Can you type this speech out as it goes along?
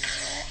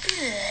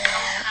Yeah. That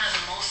was kind of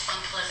the most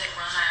unpleasant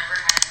run I ever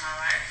had in my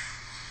life.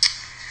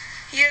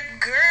 Your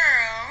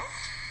girl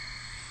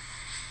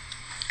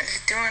is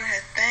doing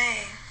her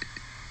thing.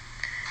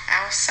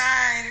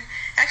 Outside,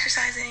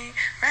 exercising,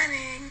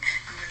 running,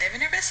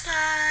 living her best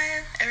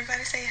life.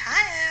 Everybody say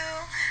hi,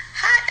 Elle.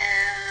 Hi,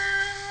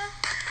 Elle.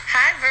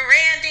 Hi,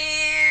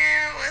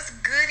 Verandi. What's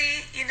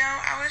goody? You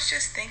know, I was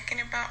just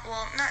thinking about,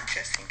 well, not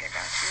just thinking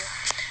about you.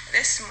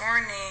 This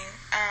morning,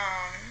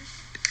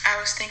 I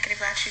was thinking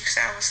about you because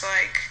I was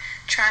like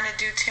trying to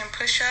do 10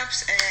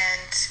 push-ups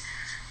and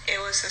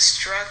it was a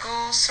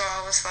struggle. So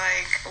I was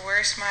like,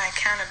 where's my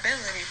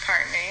accountability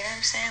partner? You know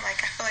what I'm saying?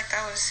 Like, I feel like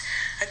that was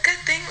a good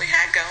thing we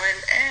had going,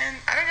 and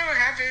I don't know what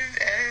happened,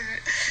 and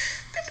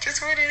I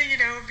just want to,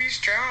 be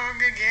strong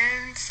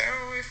again. So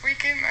if we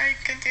can,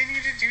 like,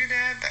 continue to do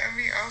that, that would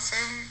be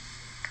awesome,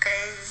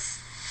 because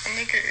a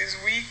nigga is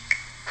weak.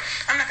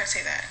 I'm not going to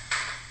say that.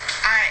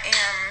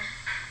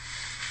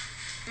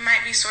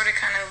 Might be sort of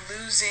kind of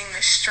losing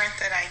the strength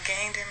that I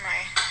gained in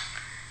my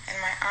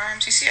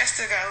arms. You see, I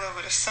still got a little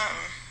bit of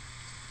something.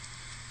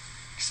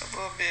 Just a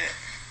little bit.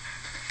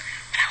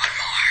 But I want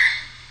more.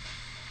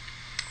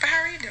 But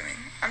how are you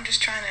doing? I'm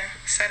just trying to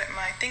set up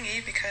my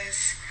thingy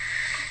because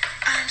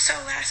I'm so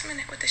last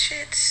minute with the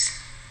shits.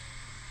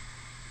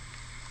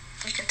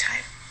 You can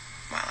type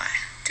while I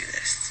do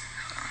this.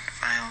 Hold on.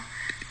 File.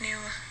 New.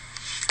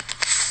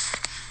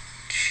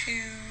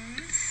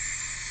 Choose.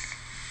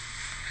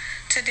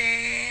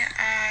 Today,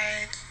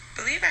 I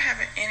believe I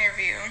have an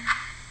interview.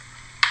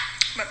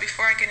 But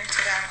before I get into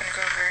that, I'm going to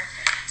go over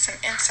some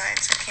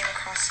insights I came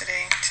across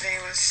today. Today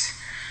was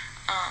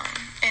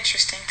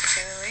interesting to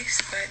say the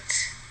least, but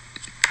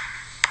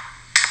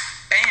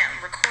bam,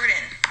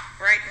 recording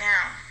right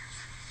now.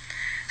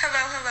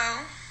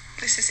 Hello.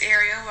 This is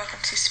Ariel.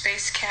 Welcome to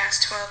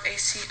Spacecast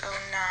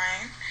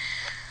 12AC09,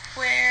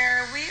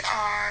 where we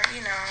are,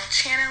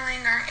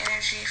 channeling our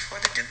energy for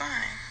the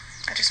divine.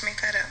 I just make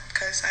that up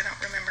because I don't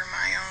remember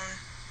my own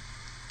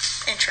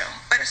intro,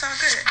 but it's all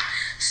good.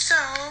 So,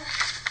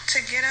 to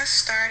get us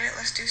started,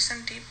 let's do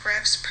some deep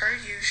breaths per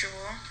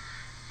usual.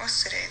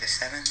 What's today, the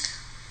 7th?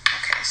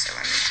 Okay, so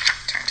let me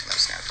turn to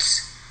those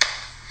notes.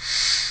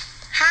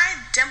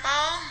 Hi,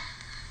 Dimple.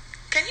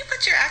 Can you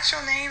put your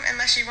actual name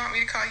unless you want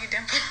me to call you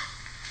Dimple?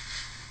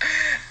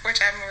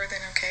 Which I'm more than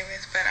okay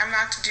with, but I'm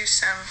about to do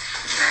some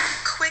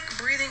quick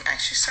breathing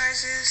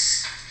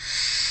exercises.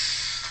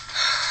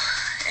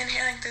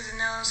 Inhaling through the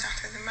nose, out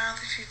through the mouth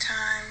a few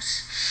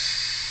times.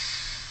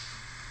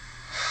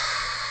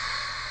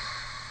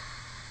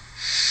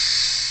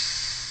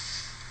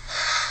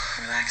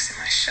 Relaxing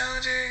my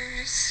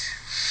shoulders.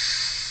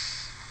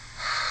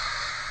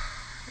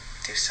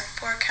 Do some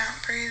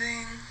 4-count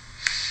breathing.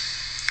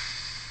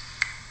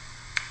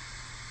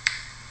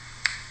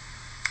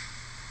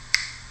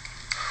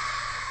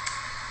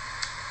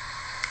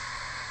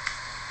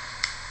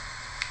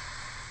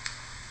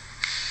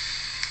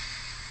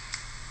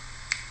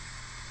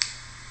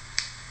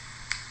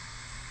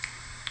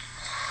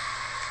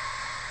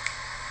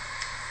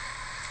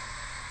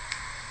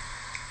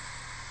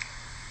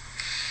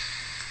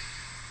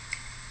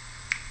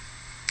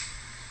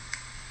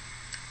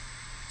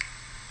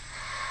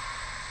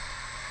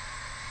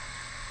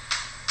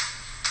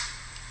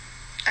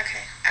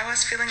 Okay, I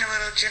was feeling a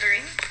little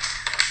jittery.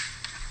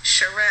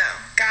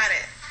 Sherelle, got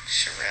it.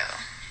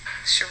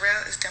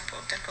 Sherelle is Dimple.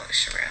 Dimple is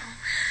Sherelle.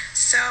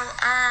 So,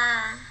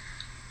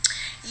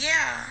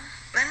 yeah,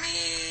 let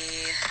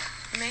me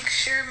make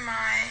sure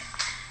my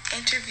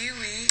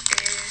interviewee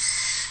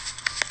is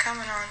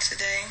coming on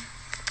today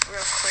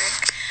real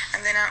quick,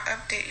 and then I'll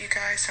update you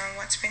guys on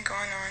what's been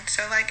going on.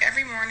 So, like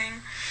every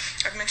morning,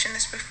 I've mentioned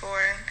this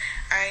before,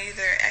 I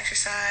either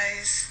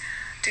exercise,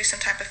 do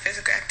some type of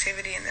physical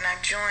activity, and then I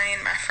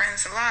join my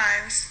friends'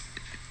 lives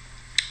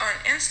on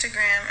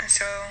Instagram. And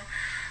so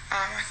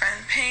my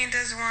friend Payne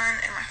does one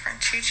and my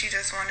friend Chi-Chi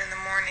does one in the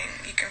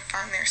morning. You can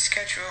find their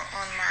schedule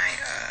on my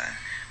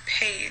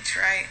page,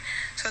 right?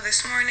 So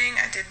this morning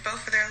I did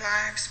both of their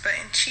lives, but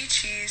in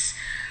Chi-Chi's,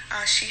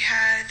 she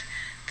had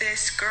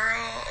this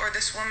girl or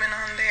this woman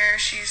on there.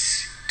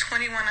 She's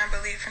 21, I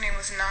believe. Her name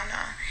was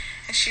Nana,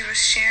 and she was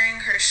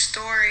sharing her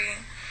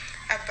story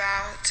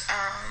about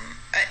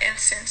an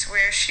instance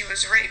where she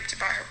was raped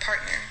by her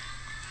partner.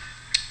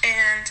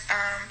 And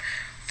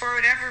for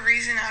whatever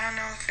reason, I don't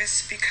know if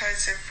it's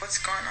because of what's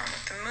going on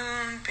with the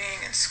moon being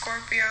in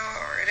Scorpio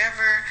or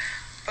whatever,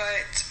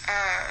 but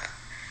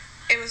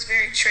it was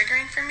very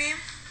triggering for me.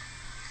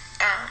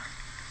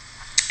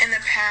 In the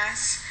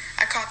past,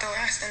 I caught the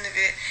last end of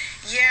it.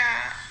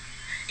 Yeah,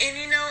 and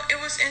it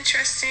was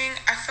interesting.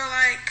 I feel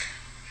like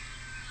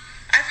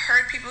I've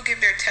heard people give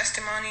their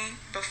testimony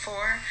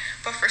before,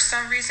 but for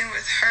some reason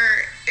with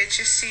her, it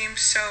just seemed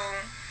so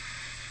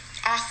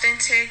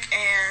authentic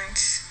and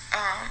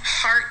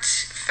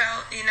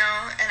heartfelt,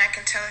 and I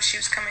can tell she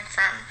was coming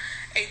from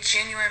a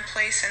genuine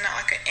place and not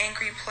like an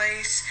angry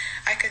place.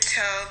 I could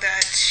tell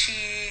that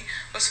she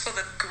was full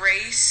of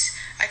grace.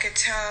 I could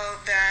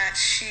tell that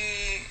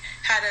she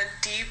had a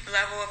deep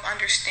level of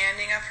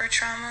understanding of her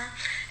trauma,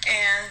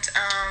 and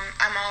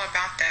I'm all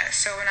about that.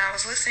 So when I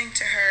was listening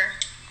to her,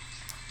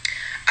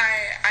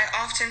 I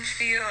often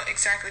feel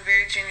exactly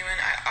very genuine.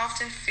 I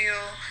often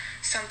feel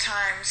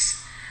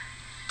sometimes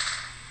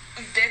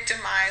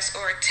victimized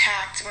or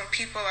attacked when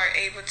people are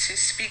able to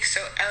speak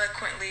so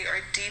eloquently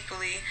or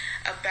deeply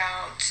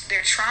about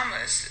their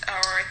traumas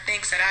or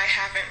things that I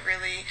haven't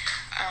really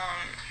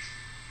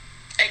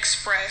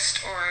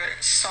expressed or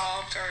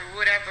solved or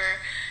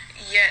whatever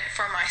yet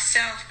for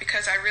myself,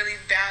 because I really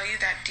value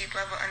that deep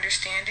level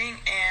understanding,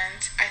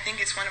 and I think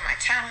it's one of my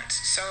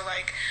talents. So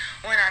like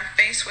when I'm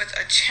faced with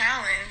a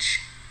challenge,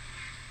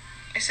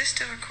 is this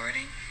still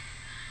recording?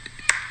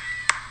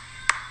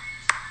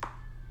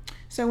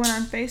 So when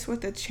I'm faced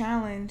with a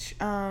challenge,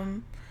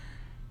 dang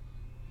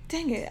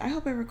it, I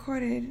hope I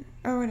recorded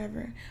or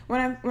whatever.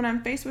 When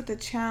I'm faced with a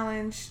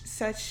challenge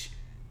such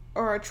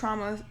or a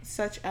trauma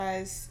such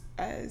as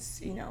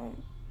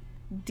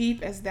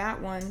deep as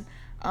that one,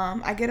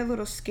 I get a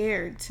little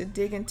scared to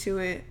dig into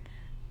it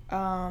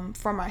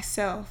for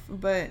myself.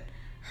 But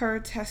her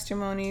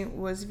testimony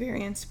was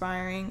very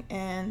inspiring,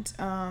 and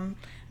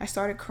I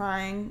started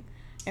crying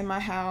in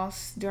my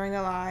house during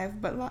the live,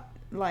 but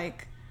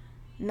like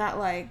not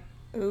like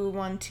ooh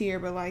one tear,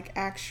 but like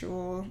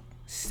actual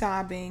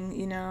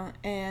sobbing,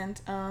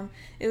 and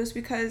it was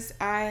because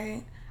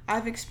I've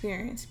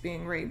experienced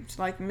being raped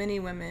like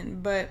many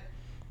women, but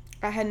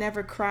I had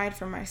never cried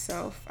for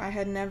myself. I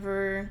had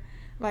never,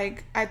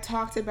 like, I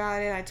talked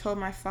about it. I told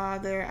my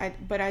father.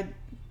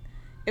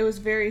 It was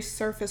very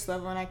surface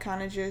level, and I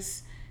kind of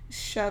just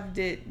shoved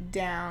it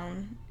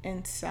down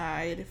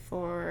inside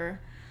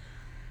for,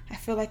 I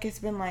feel like it's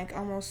been like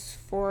almost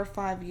 4 or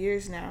 5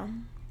 years now.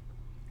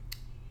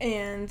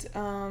 And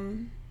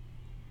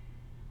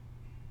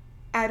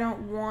I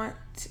don't want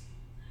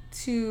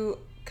to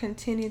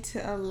continue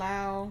to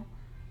allow,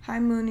 hi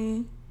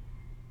Mooney,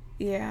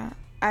 yeah,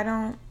 I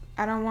don't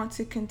want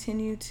to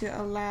continue to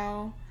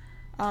allow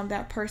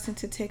that person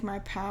to take my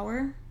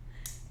power.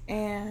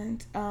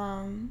 And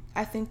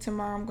I think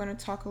tomorrow I'm going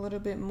to talk a little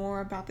bit more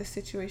about the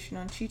situation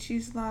on Chi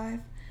Chi's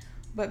live.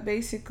 But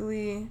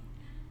basically,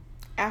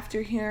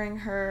 after hearing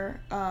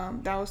her,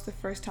 that was the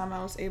first time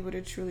I was able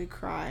to truly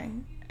cry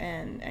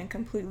and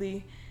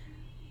completely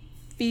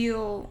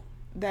feel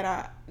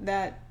that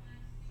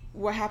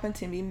what happened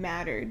to me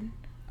mattered.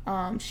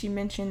 She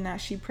mentioned that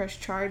she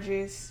pressed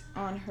charges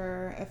on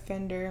her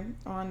offender,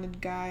 on the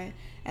guy,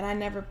 and I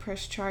never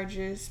pressed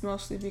charges,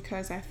 mostly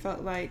because I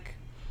felt like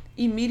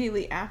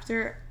immediately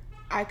after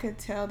I could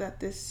tell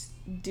that this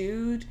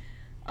dude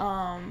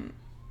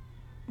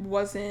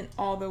wasn't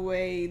all the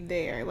way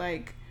there,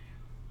 like,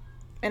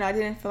 and I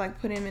didn't feel like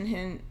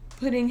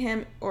putting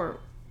him or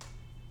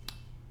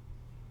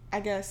I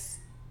guess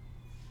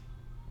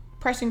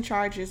pressing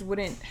charges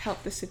wouldn't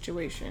help the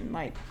situation.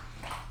 Like,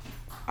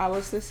 I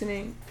was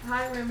listening.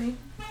 Hi, Remy.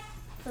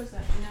 What's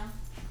that?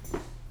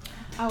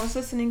 I was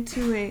listening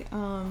to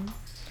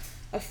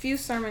a few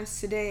sermons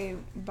today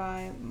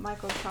by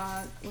Michael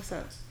Todd. What's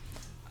up?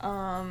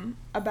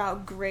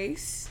 About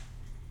grace,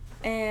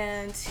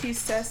 and he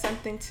says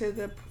something to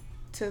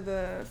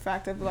the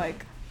fact of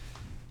like,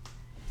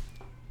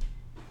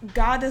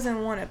 God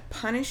doesn't want to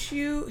punish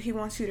you. He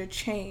wants you to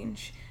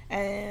change,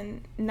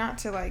 and not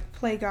to like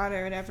play God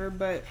or whatever,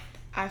 but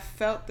I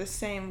felt the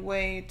same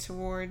way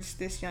towards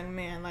this young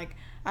man. Like,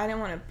 I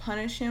didn't want to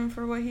punish him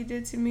for what he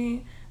did to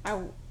me.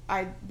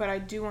 But I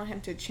do want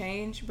him to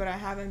change, but I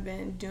haven't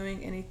been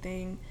doing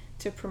anything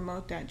to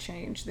promote that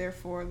change.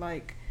 Therefore,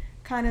 like,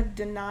 kind of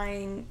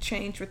denying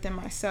change within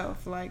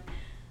myself. Like,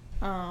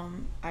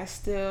 I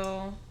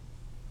still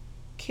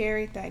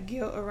carried that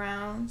guilt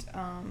around.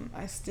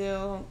 I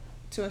still,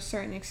 to a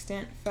certain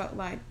extent, felt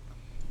like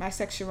my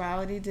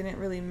sexuality didn't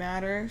really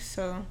matter.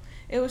 So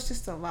it was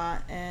just a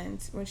lot, and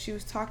when she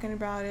was talking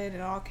about it, it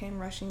all came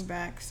rushing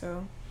back.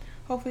 So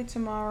hopefully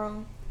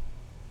tomorrow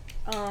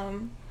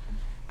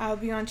I'll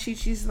be on Chi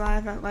Chi's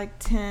live at like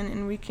 10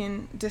 and we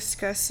can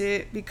discuss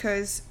it,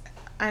 because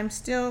I'm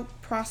still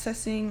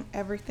processing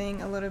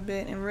everything a little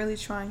bit and really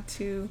trying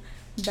to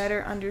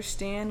better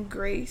understand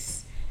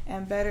grace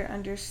and better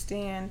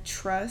understand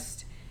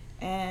trust,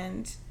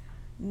 and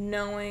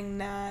knowing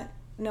that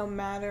no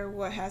matter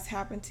what has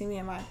happened to me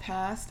in my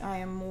past, I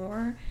am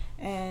more,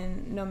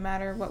 and no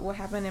matter what will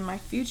happen in my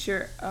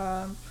future,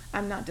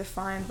 I'm not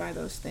defined by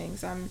those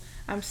things.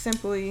 I'm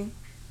simply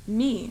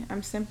me.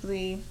 I'm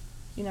simply,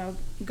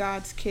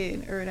 God's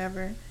kid or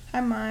whatever.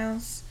 Hi,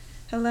 Miles.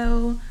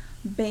 Hello,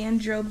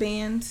 Banjo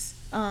Bands.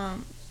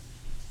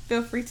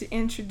 Feel free to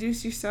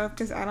introduce yourself,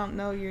 because I don't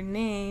know your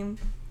name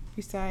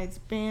besides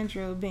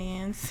Banjo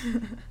Bands.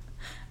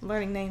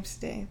 Learning names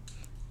today.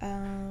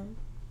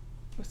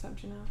 What's up,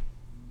 Janelle?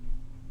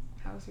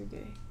 How was your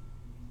day?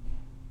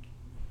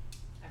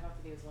 I thought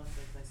today was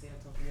Wednesday because I stayed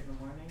until 3 in the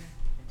morning.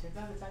 It turns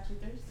out it's actually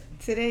Thursday.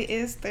 Today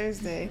is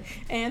Thursday.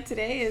 And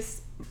today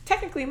is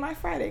technically my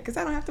Friday, because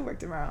I don't have to work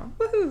tomorrow.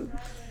 Woohoo!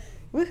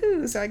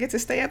 Woohoo! So I get to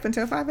stay up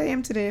until 5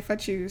 a.m. today if I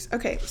choose.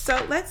 Okay,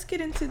 so let's get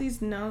into these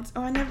notes.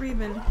 Oh, I never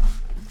even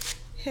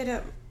hit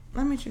up.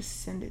 Let me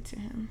just send it to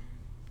him.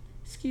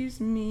 Excuse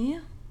me.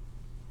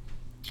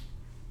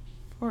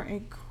 for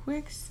a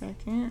quick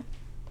second.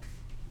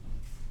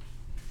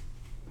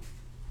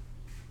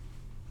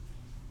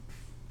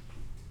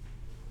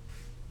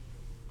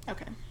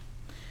 Okay.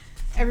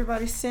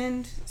 Everybody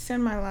send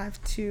my life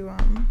to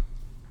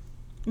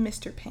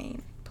Mr.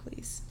 Payne,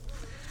 please.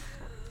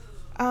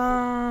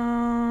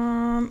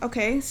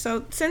 Okay,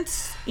 so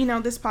since,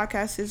 this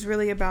podcast is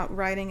really about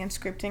writing and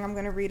scripting, I'm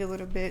going to read a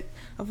little bit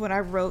of what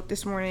I wrote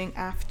this morning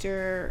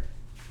after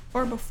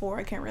or before,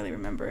 I can't really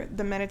remember,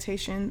 the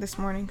meditation this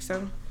morning.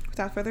 So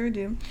without further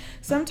ado,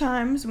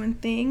 sometimes when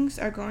things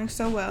are going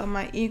so well,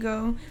 my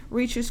ego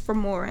reaches for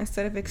more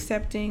instead of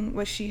accepting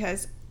what she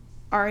has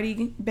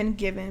already been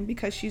given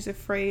because she's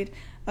afraid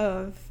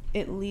of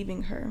it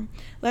leaving her.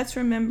 Let's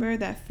remember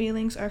that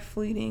feelings are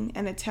fleeting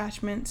and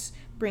attachments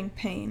bring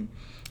pain.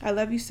 I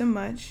love you so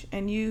much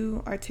and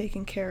you are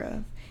taken care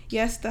of.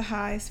 Yes, the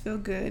highs feel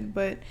good,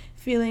 but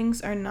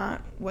feelings are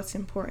not what's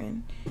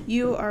important.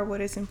 You are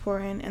what is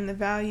important, and the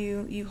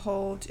value you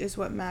hold is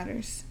what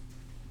matters.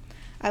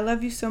 I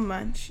love you so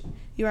much.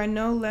 You are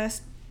no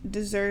less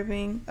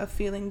deserving of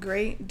feeling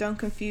great. Don't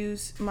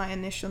confuse my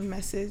initial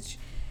message.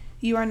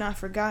 You are not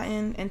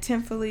forgotten.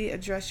 Intentfully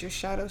address your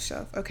shadow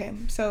self. Okay,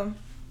 so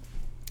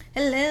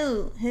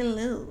hello.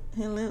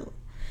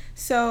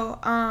 So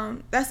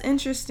that's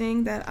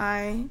interesting that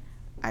I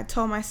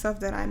told myself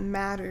that I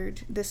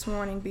mattered this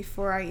morning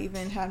before I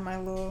even had my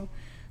little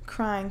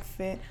crying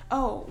fit.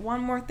 Oh,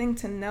 one more thing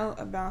to note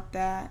about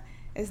that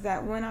is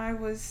that when I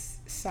was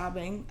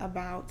sobbing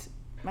about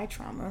my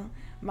trauma,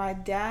 my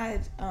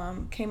dad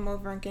came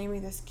over and gave me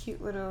this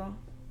cute little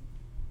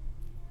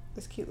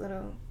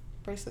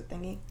bracelet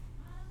thingy.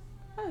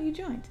 Oh, you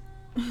joined.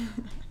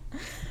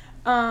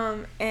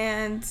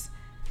 And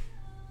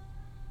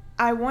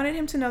I wanted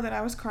him to know that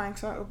I was crying,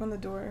 so I opened the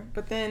door.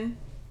 But then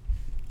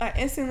I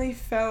instantly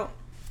felt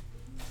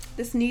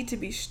this need to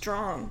be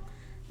strong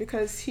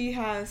because he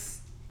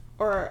has,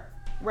 or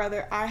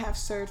rather I have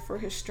served for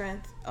his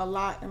strength a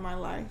lot in my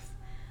life.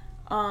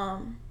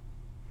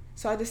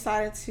 So I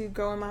decided to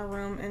go in my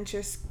room and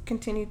just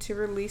continue to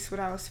release what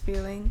I was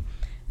feeling.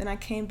 Then I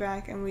came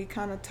back and we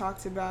kind of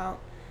talked about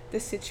the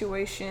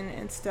situation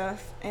and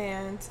stuff.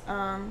 And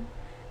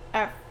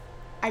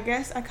I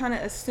guess I kind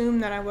of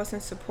assumed that I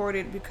wasn't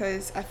supported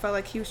because I felt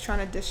like he was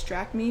trying to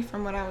distract me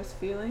from what I was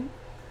feeling.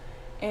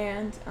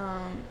 And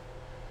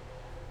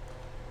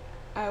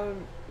I would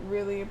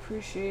really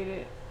appreciate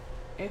it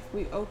if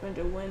we opened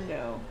a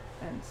window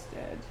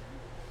instead.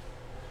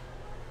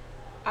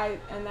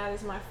 And that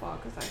is my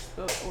fault because I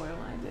spilled oil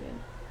and I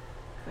didn't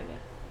clean it.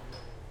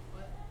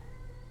 What?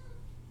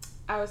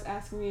 I was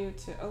asking you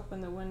to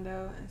open the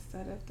window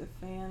instead of the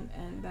fan,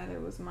 and that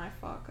it was my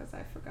fault because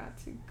I forgot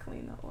to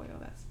clean the oil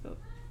that spilled.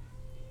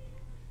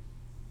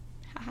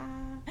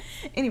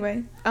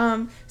 Anyway,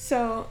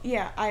 so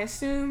yeah, I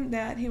assumed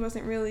that he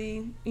wasn't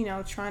really,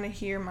 trying to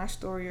hear my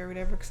story or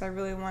whatever because I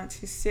really wanted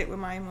to sit with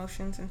my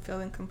emotions and feel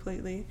them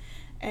completely.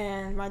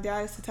 And my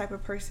dad is the type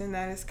of person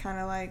that is kind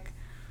of like,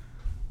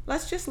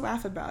 let's just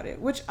laugh about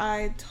it, which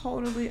I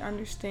totally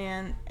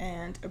understand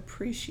and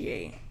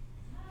appreciate.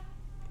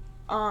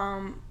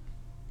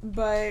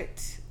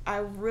 But I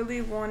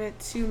really wanted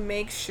to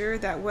make sure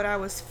that what I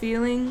was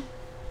feeling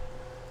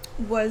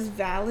was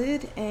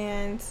valid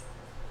and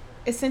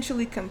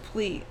essentially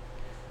complete.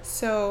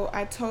 So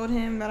I told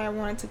him that I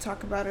wanted to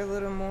talk about it a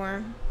little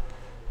more,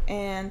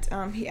 and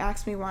he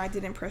asked me why I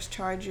didn't press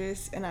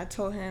charges, and I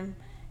told him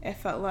it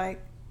felt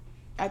like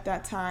at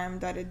that time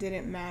that it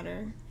didn't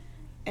matter,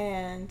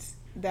 and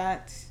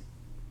that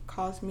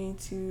caused me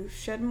to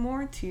shed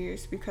more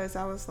tears because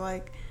I was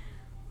like,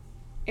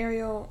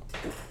 Ariel,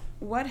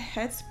 what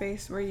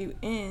headspace were you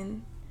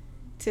in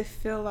to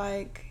feel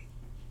like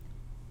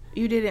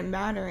you didn't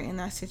matter in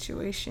that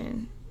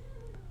situation?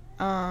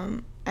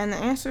 And the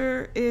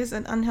answer is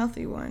an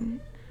unhealthy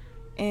one.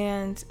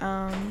 And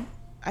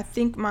I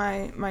think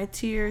my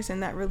tears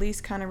and that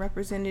release kind of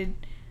represented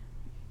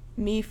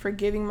me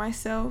forgiving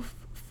myself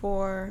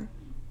for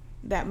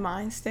that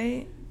mind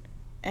state.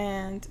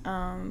 And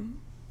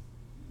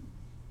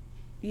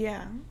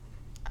yeah,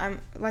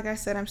 like I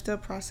said, I'm still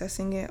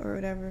processing it or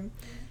whatever.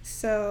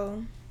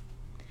 So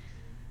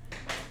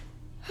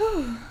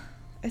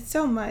it's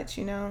so much,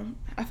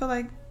 I feel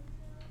like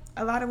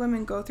a lot of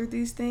women go through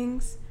these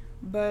things,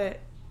 but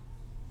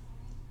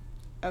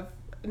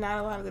not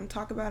a lot of them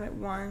talk about it,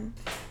 one,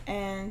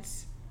 and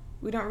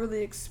we don't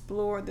really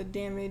explore the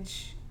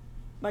damage,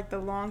 like the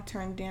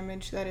long-term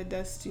damage that it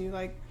does to you.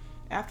 Like,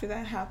 after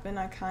that happened,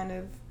 I kind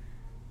of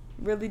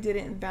really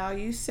didn't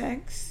value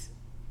sex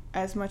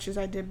as much as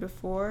I did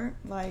before.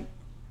 Like,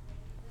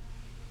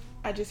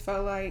 I just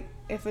felt like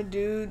if a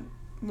dude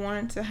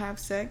wanted to have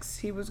sex,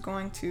 he was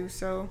going to,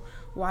 so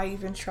why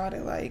even try to,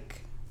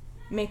 like,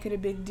 make it a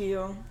big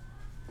deal?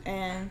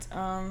 And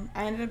I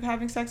ended up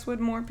having sex with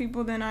more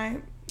people than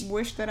I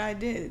wish that I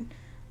did.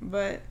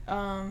 But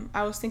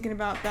I was thinking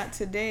about that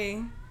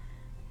today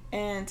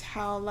and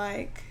how,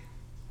 like,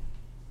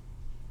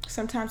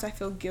 sometimes I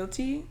feel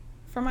guilty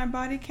for my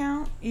body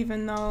count,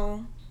 even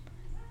though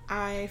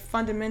I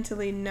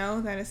fundamentally know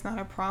that it's not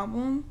a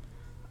problem.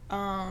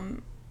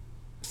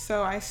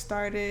 So I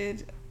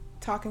started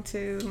talking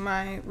to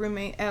my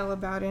roommate Elle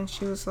about it, and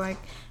she was like,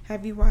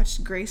 "Have you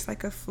watched Grace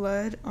Like a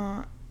Flood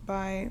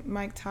by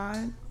Mike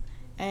Todd?"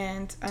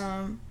 And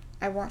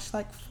I watched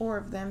like 4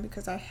 of them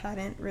because I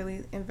hadn't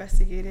really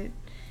investigated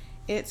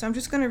it. So I'm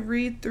just gonna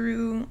read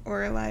through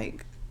or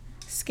like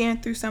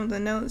scan through some of the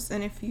notes,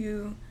 and if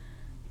you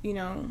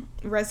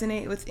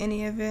resonate with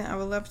any of it, I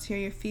would love to hear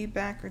your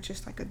feedback or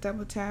just like a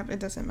double tap. It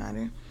doesn't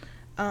matter.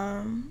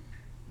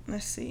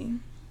 Let's see.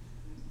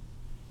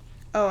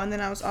 Oh, and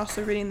then I was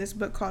also reading this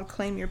book called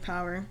Claim Your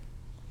Power.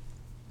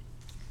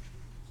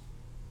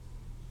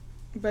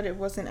 But it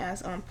wasn't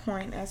as on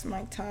point as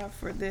Mike Todd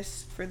for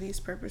these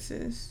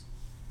purposes.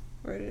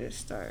 Where did it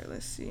start?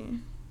 Let's see.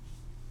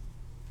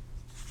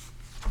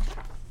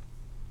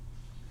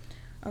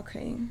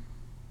 Okay.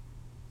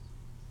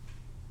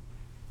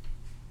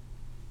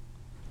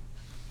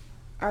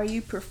 Are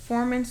you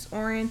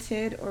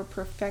performance-oriented or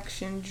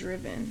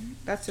perfection-driven?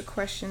 That's a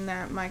question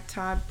that Mike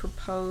Todd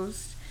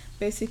proposed,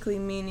 basically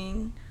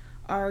meaning,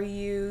 are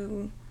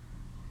you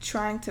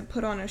trying to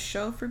put on a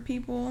show for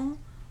people,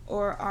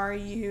 or are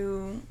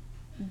you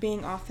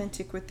being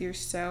authentic with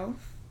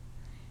yourself?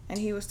 And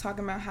he was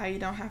talking about how you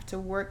don't have to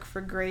work for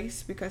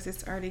grace because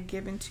it's already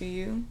given to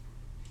you.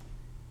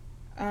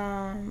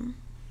 And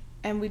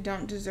we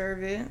don't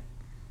deserve it.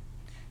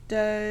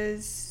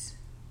 Does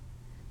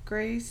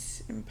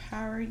grace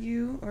empower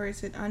you, or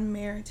is it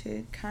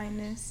unmerited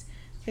kindness,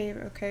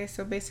 favor? Okay,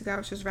 so basically I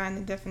was just writing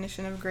the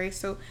definition of grace.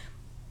 So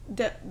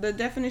the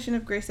definition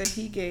of grace that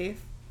he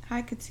gave,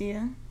 hi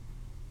Katia,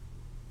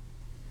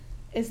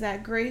 is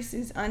that grace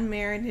is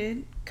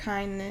unmerited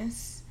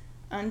kindness,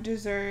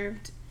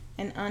 undeserved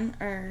and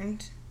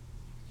unearned,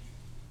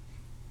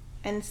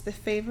 and it's the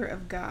favor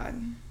of God.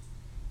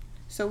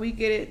 So we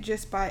get it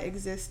just by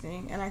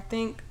existing. And I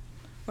think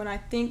when I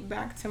think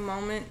back to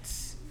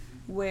moments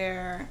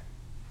where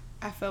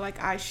I feel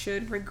like I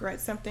should regret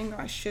something or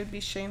I should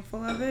be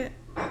shameful of it,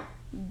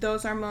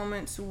 those are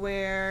moments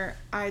where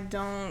I'm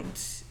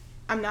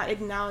not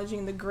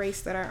acknowledging the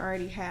grace that I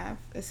already have,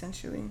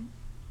 essentially.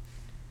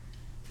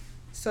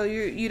 So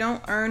you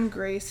don't earn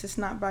grace. It's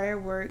not by your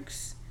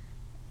works.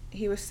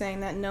 He was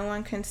saying that no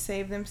one can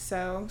save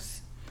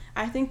themselves.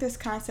 I think this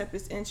concept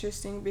is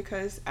interesting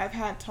because I've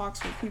had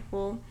talks with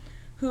people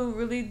who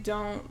really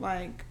don't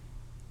like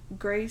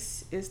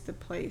grace is the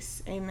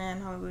place.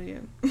 Amen.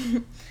 Hallelujah.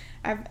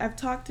 I've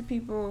talked to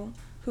people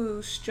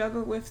who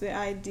struggle with the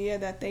idea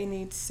that they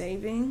need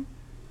saving.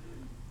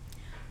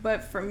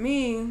 But for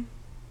me,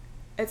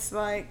 it's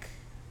like,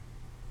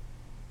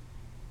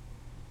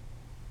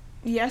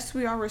 yes,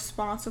 we are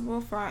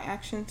responsible for our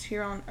actions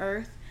here on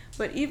earth,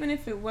 but even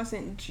if it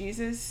wasn't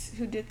Jesus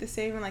who did the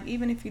saving, like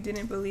even if you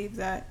didn't believe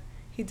that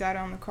he died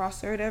on the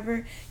cross or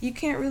whatever, you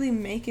can't really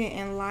make it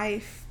in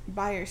life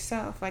by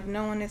yourself. Like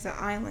no one is an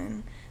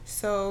island.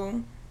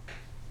 So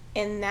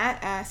in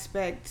that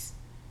aspect,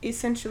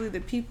 essentially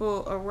the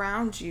people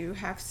around you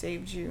have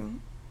saved you.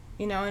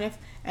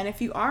 And if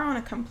you are on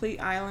a complete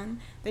island,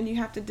 then you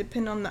have to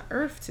depend on the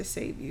earth to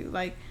save you.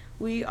 Like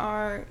we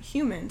are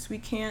humans. We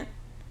can't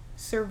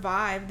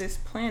survive this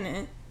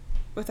planet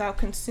without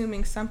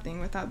consuming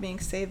something, without being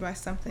saved by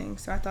something.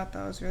 So I thought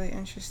that was really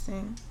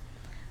interesting.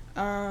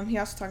 He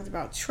also talked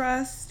about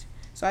trust.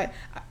 So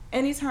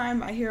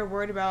anytime I hear a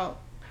word about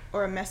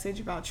or a message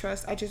about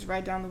trust, I just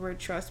write down the word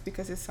trust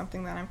because it's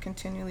something that I'm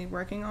continually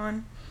working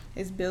on,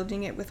 is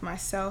building it with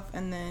myself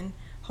and then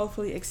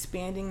hopefully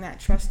expanding that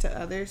trust to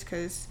others,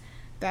 because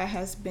that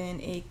has been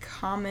a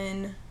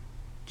common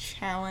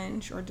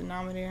challenge or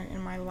denominator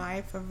in my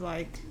life of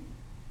like,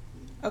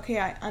 okay,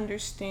 I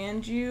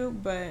understand you,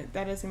 but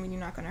that doesn't mean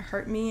you're not going to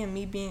hurt me, and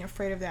me being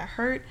afraid of that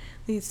hurt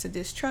leads to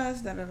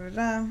distrust,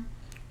 da-da-da-da.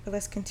 But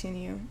let's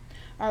continue.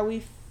 Are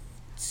we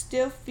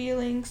still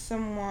feeling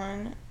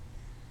someone...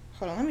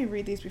 Hold on, let me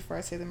read these before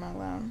I say them out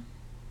loud.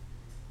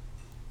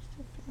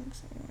 Still feeling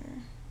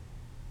someone...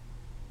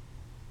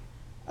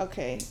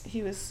 Okay,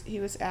 he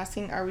was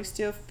asking, are we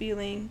still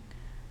feeling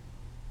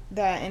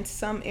that in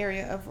some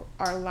area of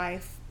our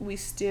life we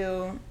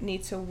still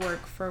need to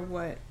work for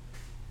what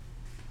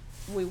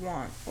we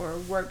want, or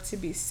work to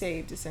be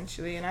saved,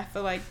 essentially? And I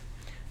feel like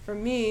for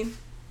me,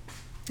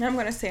 I'm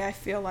going to say I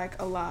feel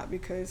like a lot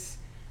because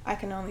I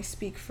can only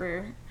speak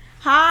for...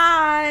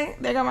 Hi!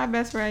 There go my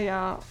best friend,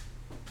 y'all.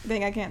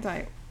 Dang, I can't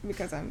type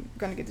because I'm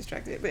going to get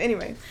distracted. But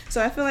anyway,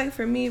 so I feel like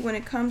for me, when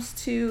it comes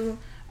to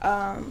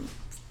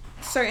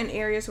certain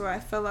areas where I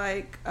feel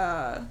like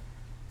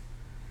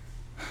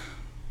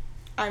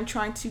I'm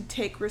trying to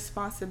take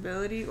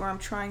responsibility, or I'm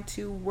trying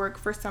to work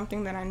for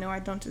something that I know I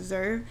don't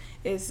deserve,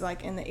 is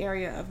like in the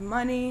area of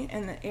money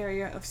and the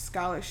area of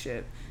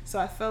scholarship. So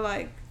I feel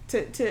like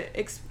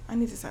I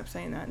need to stop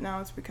saying that. Now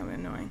it's becoming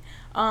annoying.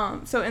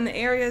 So in the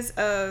areas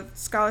of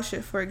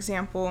scholarship, for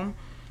example,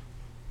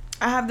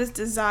 I have this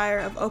desire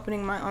of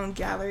opening my own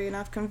gallery, and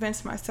I've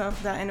convinced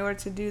myself that in order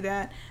to do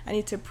that, I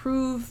need to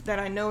prove that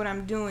I know what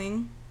I'm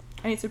doing.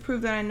 I need to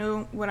prove that I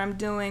know what I'm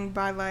doing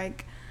by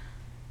like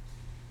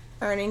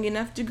earning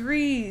enough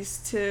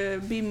degrees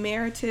to be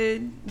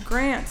merited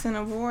grants and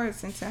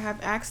awards and to have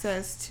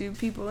access to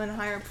people in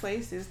higher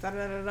places, da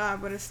da da da.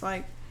 But it's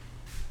like,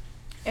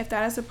 if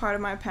that is a part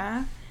of my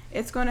path,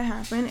 it's going to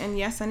happen. And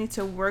yes, I need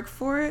to work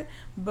for it,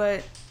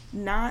 but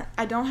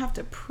I don't have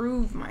to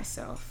prove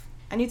myself.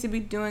 I need to be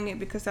doing it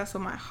because that's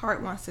what my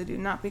heart wants to do,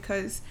 not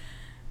because,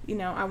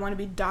 I want to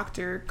be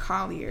Dr.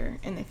 Collier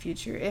in the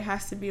future. It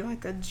has to be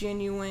like a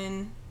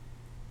genuine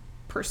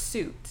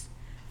pursuit.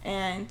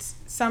 And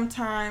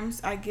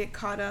sometimes I get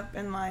caught up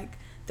in like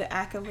the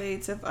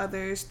accolades of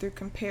others through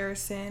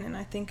comparison, and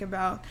I think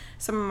about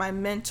some of my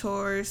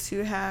mentors who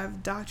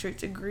have doctorate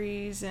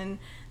degrees and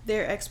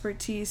their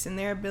expertise and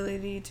their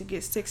ability to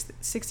get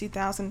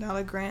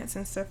 $60,000 grants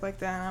and stuff like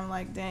that, and I'm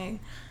like, dang,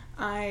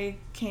 I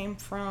came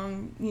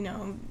from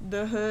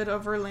the hood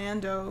of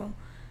Orlando,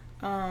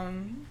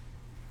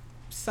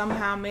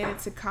 somehow made it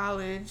to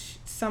college,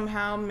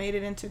 somehow made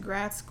it into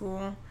grad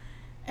school,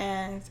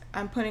 and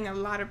I'm putting a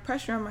lot of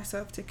pressure on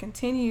myself to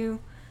continue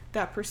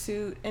that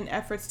pursuit and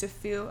efforts to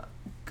feel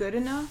good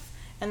enough.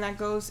 And that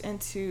goes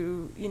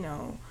into,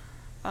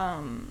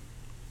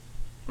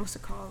 what's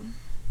it called?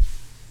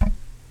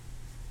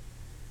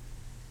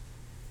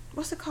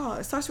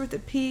 It starts with a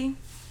P.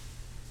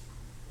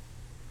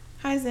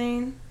 Hi,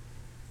 Zane.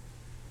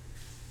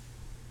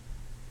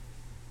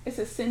 It's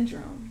a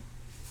syndrome.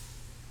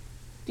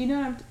 Do you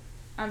know what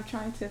I'm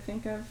trying to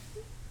think of,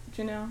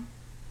 Janelle?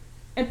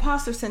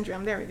 Imposter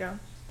syndrome. There we go.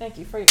 Thank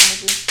you for your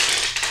energy.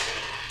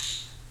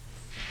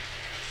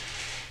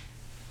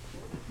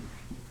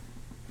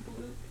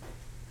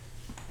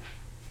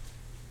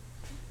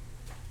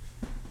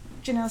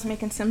 Janelle's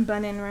making some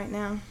bun-in right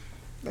now.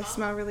 They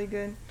smell really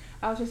good.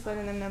 I was just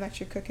letting them know that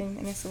you're cooking,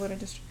 and it's a little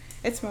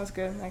it smells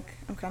good. Like,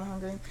 I'm kind of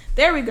hungry.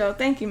 There we go.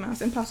 Thank you,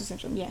 Mouse. Imposter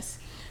syndrome. Yes.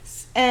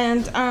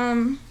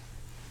 And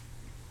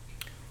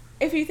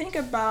if you think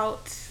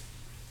about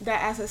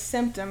that as a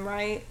symptom,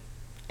 right?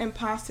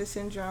 Imposter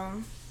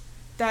syndrome.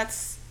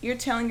 You're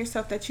telling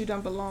yourself that you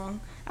don't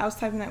belong. I was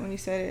typing that when you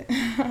said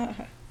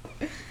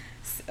it.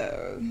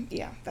 So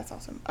yeah, that's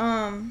awesome.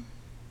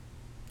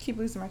 Keep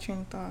losing my train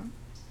of thought.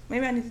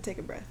 Maybe I need to take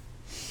a breath.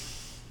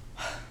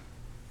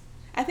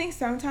 I think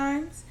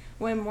sometimes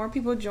when more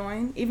people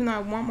join, even though I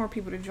want more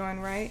people to join,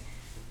 right,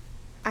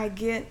 I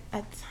get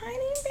a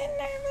tiny bit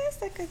nervous,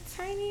 like a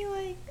tiny,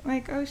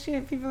 like oh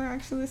shit, people are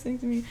actually listening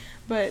to me,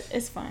 but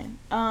it's fine.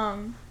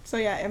 So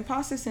yeah,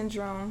 imposter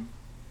syndrome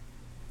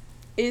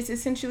is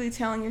essentially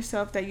telling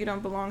yourself that you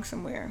don't belong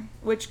somewhere,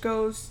 which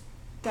goes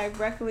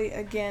directly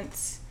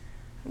against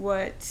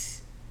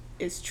what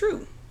is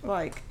true.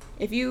 Like,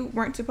 if you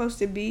weren't supposed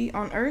to be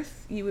on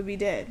Earth, you would be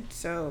dead.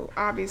 So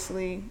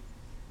obviously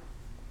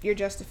you're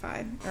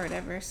justified or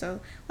whatever.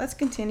 So let's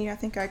continue. I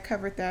think I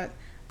covered that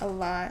a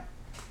lot.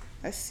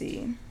 Let's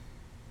see.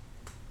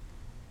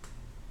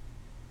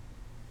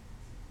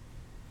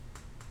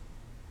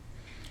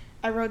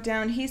 I wrote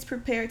down, he's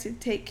prepared to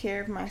take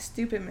care of my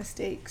stupid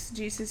mistakes.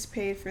 Jesus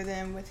paid for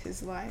them with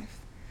his life.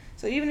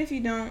 So even if you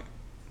don't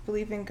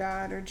believe in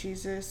God or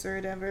Jesus or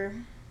whatever,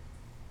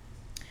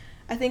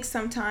 I think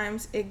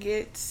sometimes it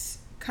gets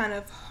kind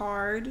of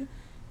hard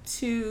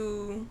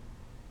to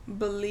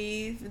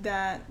believe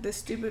that the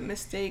stupid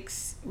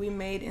mistakes we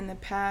made in the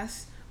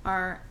past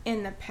are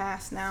in the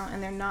past now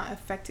and they're not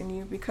affecting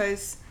you,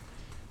 because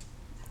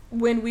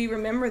when we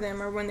remember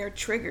them or when they're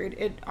triggered,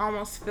 it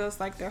almost feels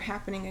like they're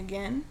happening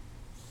again.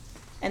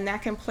 And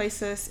that can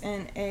place us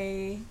in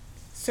a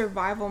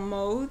survival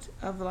mode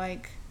of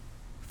like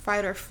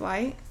fight or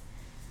flight.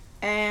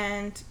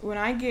 And when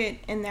I get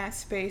in that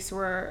space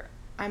where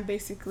I'm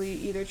basically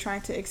either trying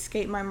to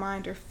escape my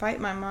mind or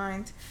fight my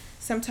mind,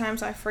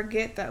 sometimes I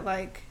forget that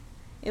like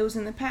it was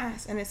in the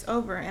past and it's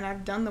over and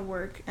I've done the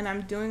work and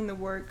I'm doing the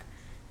work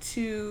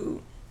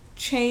to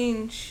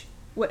change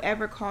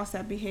whatever caused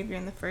that behavior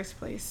in the first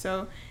place.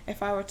 So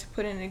if I were to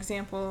put in an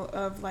example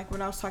of like what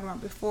I was talking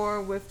about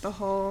before with the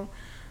whole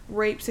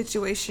rape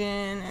situation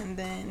and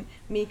then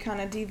me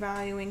kind of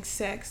devaluing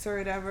sex or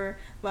whatever,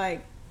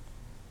 like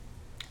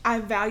I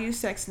value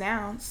sex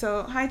now.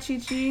 So hi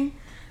Chi-Chi.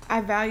 I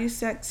value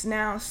sex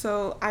now,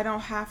 so I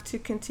don't have to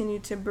continue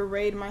to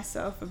berate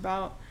myself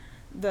about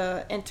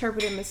the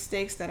interpreted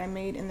mistakes that I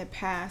made in the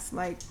past.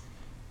 Like,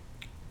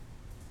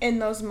 in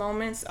those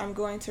moments, I'm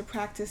going to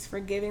practice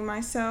forgiving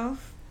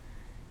myself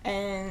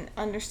and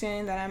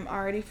understanding that I'm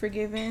already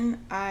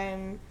forgiven.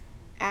 I'm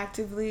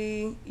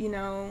actively,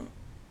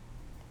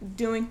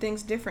 doing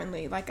things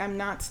differently. Like, I'm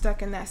not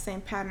stuck in that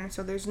same pattern,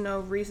 so there's no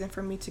reason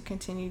for me to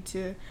continue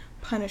to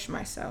punish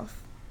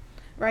myself.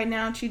 Right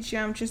now, Chi-Chi,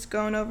 I'm just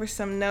going over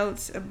some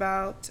notes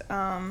about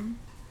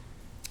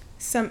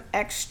some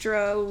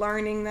extra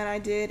learning that I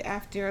did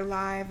after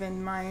live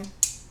and my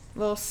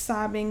little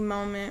sobbing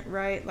moment,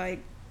 right? Like,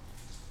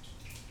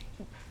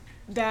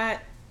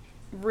 that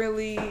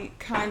really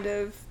kind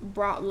of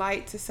brought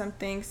light to some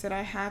things that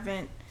I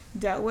haven't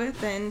dealt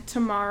with. And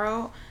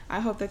tomorrow, I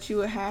hope that you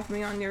will have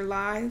me on your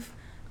live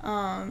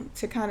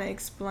to kind of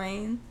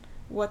explain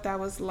what that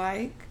was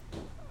like.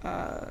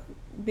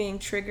 Being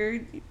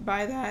triggered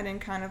by that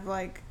and kind of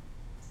like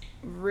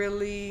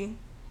really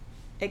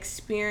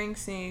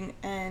experiencing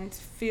and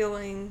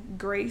feeling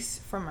grace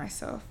for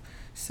myself.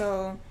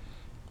 So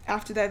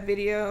after that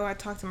video, I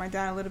talked to my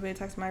dad a little bit,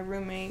 talked to my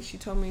roommate. She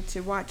told me to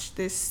watch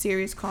this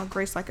series called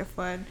Grace Like a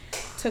Flood.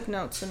 Took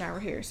notes, so now we're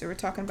here. So we're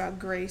talking about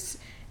grace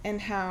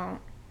and how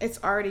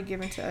it's already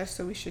given to us,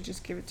 so we should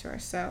just give it to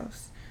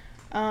ourselves.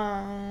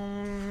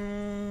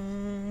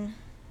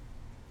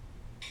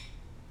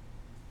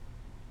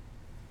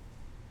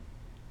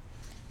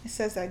 It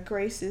says that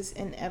grace is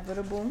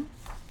inevitable.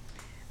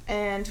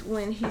 And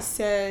when he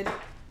said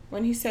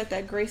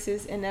that grace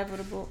is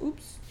inevitable,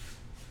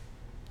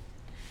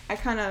 I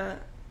kind of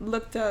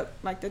looked up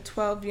like the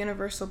 12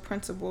 universal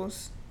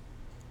principles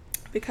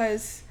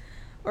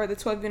or the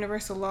 12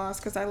 universal laws,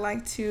 because I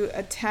like to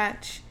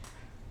attach,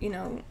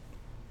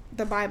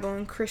 the Bible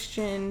and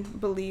Christian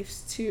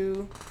beliefs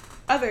to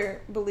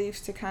other beliefs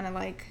to kind of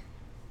like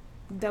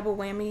double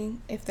whammy,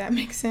 if that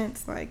makes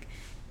sense. Like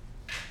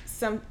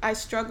I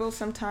struggle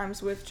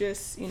sometimes with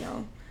just,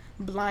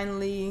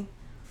 blindly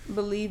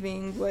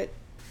believing what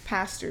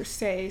pastors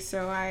say,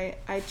 so I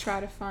try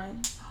to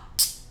find.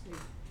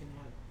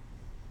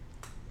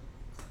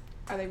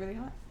 Are they really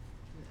hot?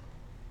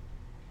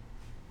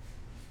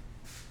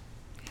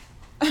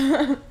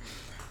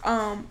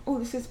 No.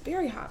 This is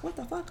very hot. What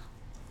the fuck?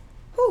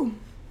 Whew.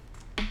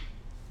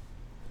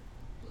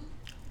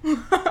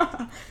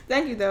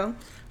 Thank you, though.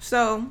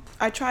 So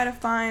I try to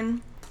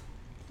find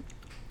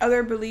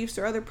other beliefs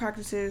or other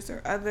practices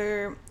or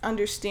other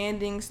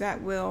understandings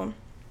that will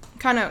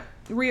kind of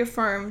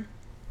reaffirm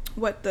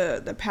what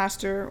the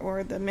pastor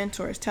or the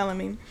mentor is telling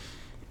me.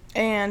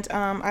 And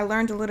I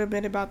learned a little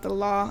bit about the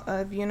law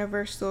of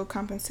universal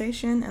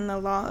compensation and the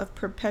law of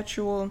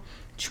perpetual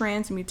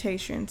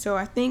transmutation. So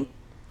I think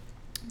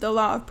the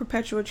law of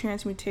perpetual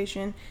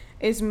transmutation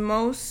is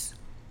most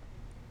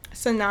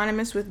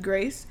synonymous with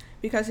grace,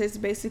 because it's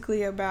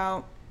basically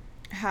about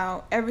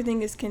how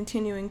everything is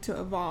continuing to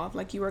evolve.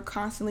 Like you are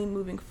constantly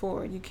moving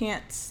forward. You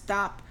can't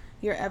stop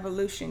your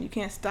evolution. You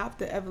can't stop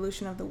the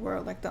evolution of the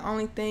world. Like the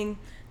only thing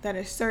that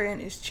is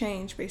certain is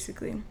change,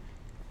 basically.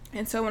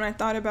 And so when I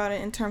thought about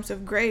it in terms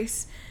of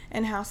grace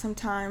and how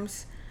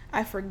sometimes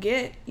I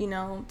forget,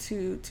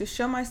 to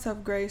show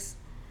myself grace,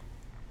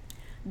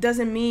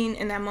 doesn't mean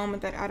in that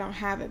moment that I don't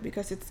have it,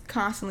 because it's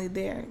constantly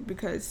there.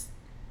 Because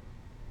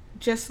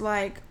just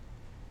like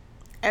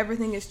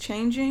everything is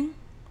changing,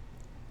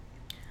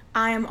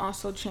 I am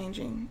also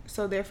changing.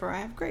 So therefore I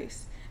have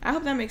grace. I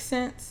hope that makes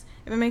sense.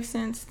 If it makes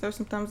sense, throw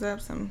some thumbs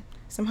up, some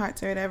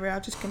hearts or whatever.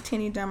 I'll just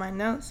continue down my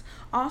notes.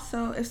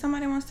 Also, if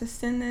somebody wants to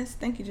send this,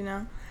 thank you,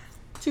 Janelle,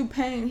 to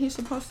Payne. He's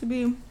supposed to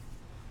be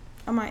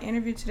on my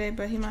interview today,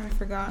 but he might have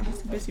forgot.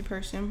 He's a busy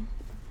person.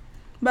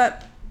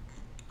 But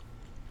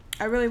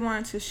I really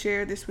wanted to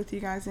share this with you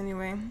guys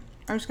anyway.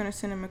 I'm just going to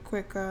send him a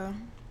quick, I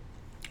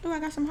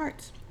got some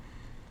hearts.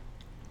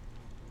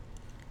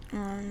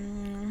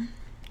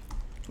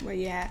 Where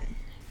you at?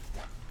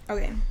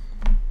 Okay.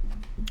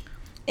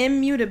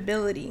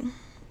 Immutability.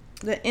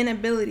 The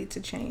inability to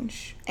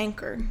change.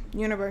 Anchor.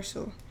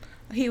 Universal.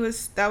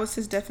 That was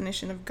his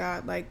definition of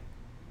God. Like,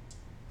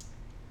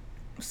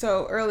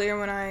 so earlier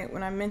when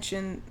I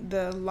mentioned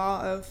the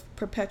law of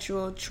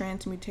perpetual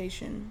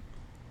transmutation.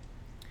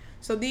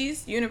 So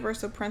these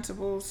universal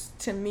principles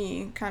to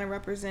me kind of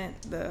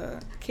represent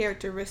the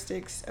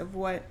characteristics of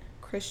what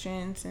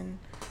Christians and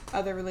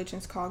other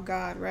religions call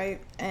God, right?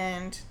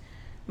 And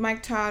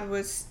Mike Todd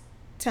was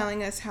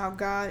telling us how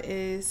God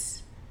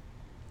is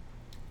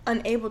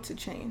unable to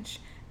change.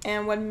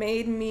 And what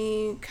made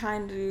me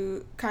kind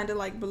of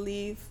like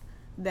believe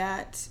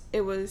that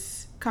it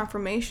was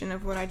confirmation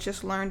of what I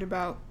just learned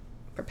about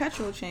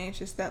perpetual change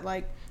is that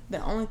like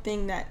the only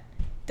thing that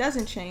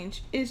doesn't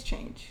change is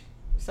change.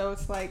 So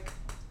it's like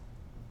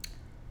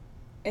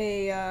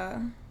there's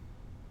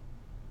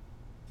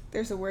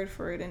a word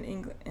for it in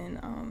English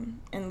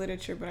in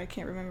literature, but I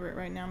can't remember it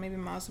right now. Maybe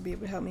Miles will be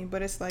able to help me.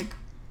 But it's like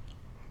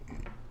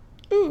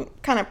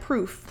kind of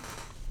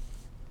proof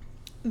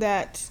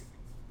that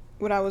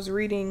what I was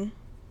reading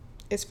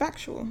is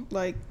factual.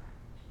 Like,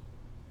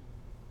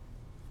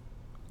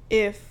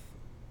 if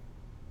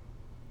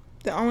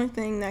the only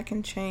thing that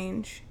can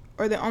change,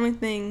 or the only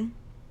thing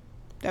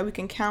that we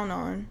can count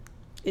on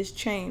is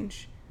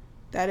change,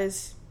 that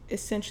is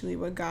essentially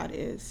what God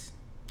is.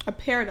 A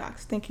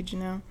paradox. Thank you,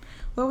 Janelle.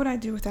 What would I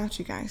do without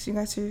you guys? You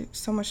guys are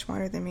so much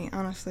smarter than me,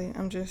 honestly.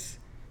 I'm just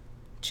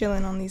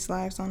chilling on these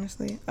lives,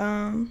 honestly.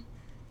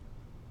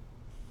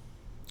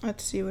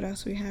 Let's see what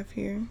else we have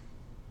here.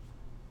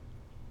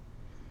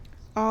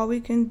 All we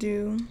can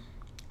do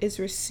is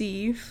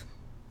receive.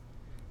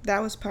 That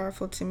was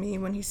powerful to me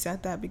when he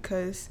said that,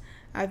 because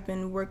I've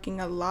been working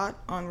a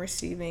lot on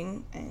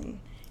receiving, and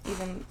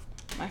even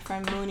my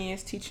friend Mooney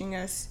is teaching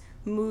us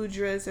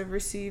mudras of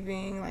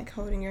receiving, like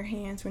holding your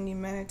hands when you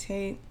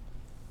meditate.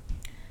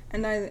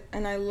 And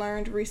I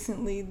learned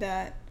recently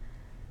that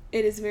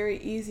it is very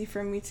easy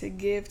for me to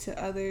give to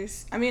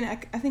others. I mean, I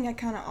think I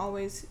kind of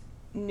always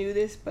knew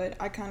this, but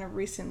I kind of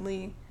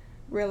recently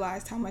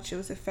realized how much it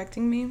was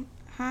affecting me.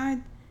 Hi,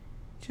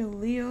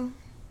 Jaleel.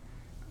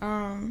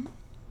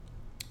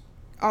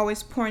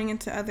 always pouring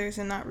into others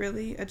and not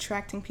really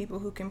attracting people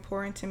who can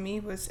pour into me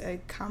was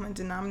a common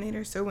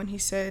denominator. So when he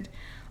said,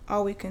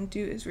 all we can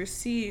do is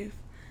receive,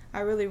 I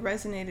really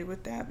resonated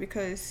with that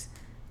because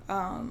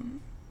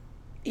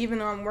even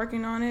though I'm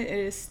working on it, it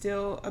is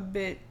still a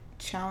bit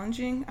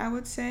challenging, I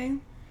would say.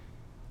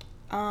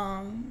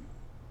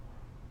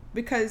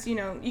 Because,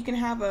 you can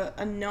have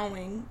a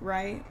knowing,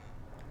 right?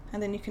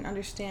 And then you can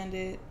understand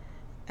it.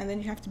 And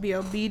then you have to be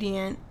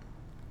obedient.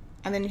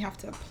 And then you have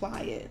to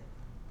apply it.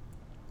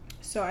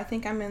 So I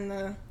think I'm in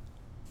the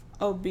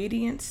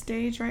obedient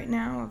stage right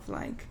now of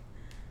like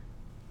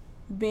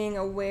being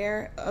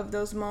aware of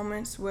those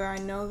moments where I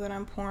know that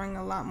I'm pouring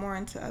a lot more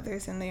into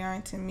others than they are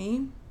into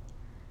me.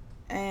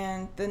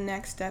 And the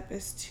next step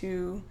is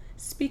to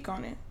speak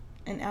on it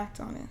and act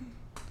on it.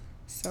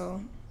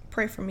 So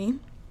pray for me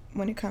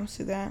when it comes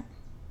to that.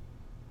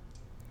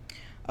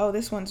 Oh,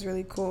 this one's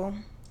really cool.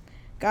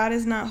 God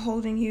is not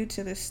holding you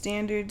to the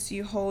standards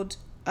you hold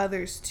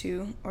others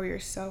to or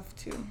yourself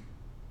to.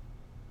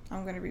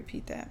 I'm going to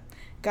repeat that.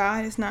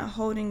 God is not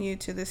holding you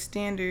to the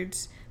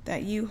standards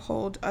that you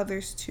hold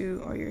others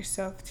to or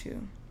yourself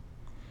to.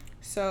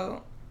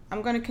 So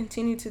I'm going to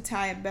continue to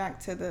tie it back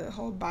to the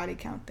whole body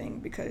count thing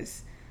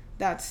because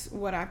that's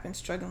what I've been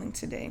struggling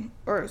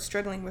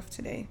with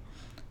today.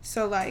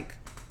 So like,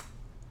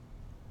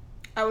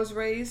 I was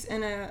raised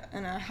in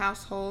a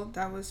household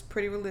that was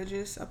pretty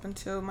religious up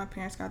until my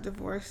parents got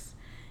divorced.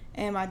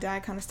 And my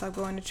dad kind of stopped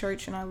going to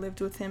church and I lived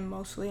with him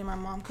mostly and my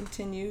mom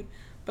continued.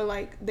 But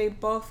like they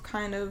both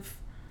kind of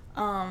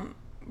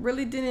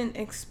really didn't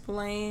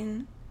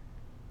explain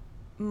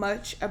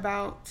much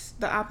about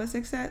the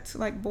opposite sex.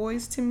 Like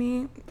boys to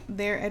me,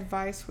 their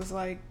advice was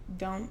like,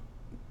 don't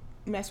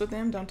mess with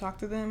them, don't talk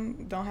to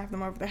them, don't have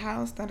them over the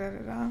house, da da da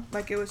da.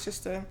 Like it was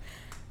just a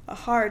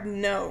hard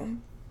no,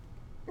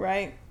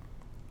 right?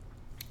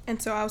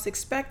 And so I was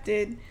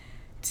expected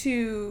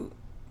to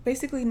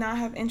basically not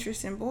have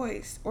interest in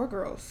boys or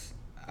girls,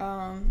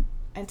 and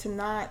to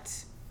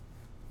not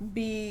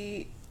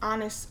be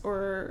honest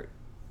or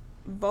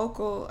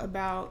vocal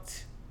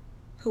about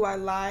who I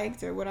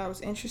liked or what I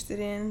was interested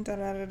in, da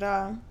da da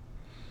da.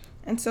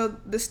 And so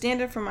the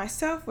standard for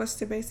myself was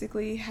to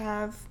basically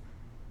have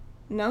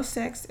no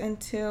sex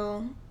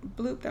until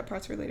bloop. That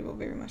part's relatable,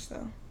 very much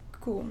so.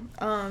 Cool.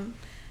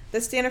 The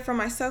standard for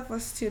myself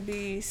was to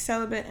be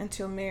celibate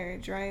until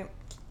marriage, right?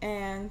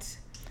 And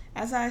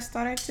as I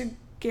started to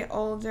get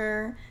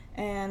older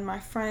and my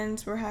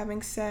friends were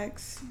having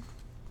sex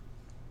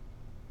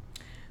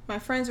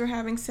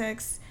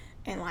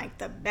in like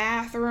the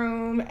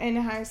bathroom in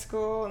high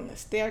school and the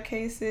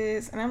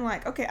staircases, and I'm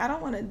like, okay, I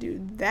don't want to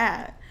do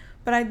that,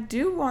 but I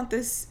do want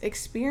this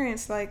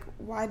experience. Like,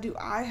 why do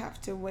I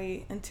have to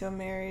wait until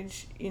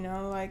marriage?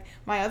 Like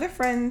my other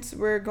friends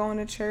were going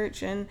to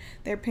church and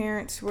their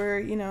parents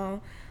were,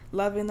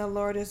 loving the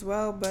Lord as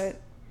well, but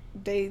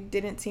they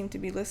didn't seem to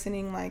be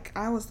listening like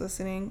I was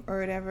listening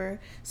or whatever.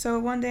 So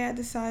one day I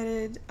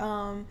decided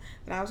that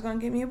I was going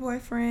to get me a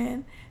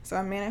boyfriend. So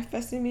I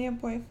manifested me a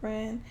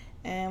boyfriend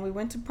and we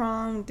went to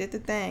prom, did the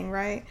thing,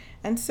 right?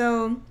 And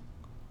so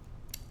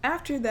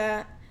after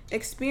that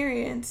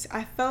experience,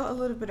 I felt a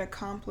little bit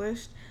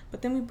accomplished,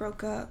 but then we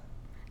broke up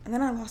and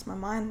then I lost my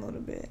mind a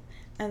little bit.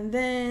 And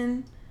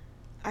then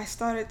I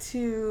started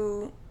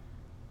to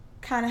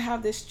kind of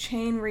have this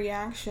chain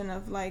reaction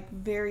of like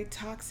very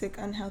toxic,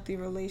 unhealthy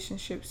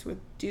relationships with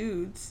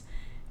dudes.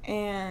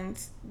 And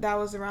that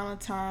was around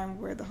the time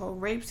where the whole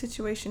rape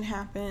situation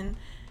happened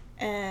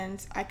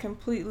and I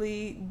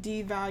completely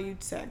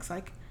devalued sex.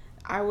 Like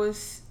I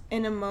was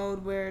in a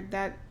mode where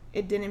that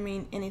it didn't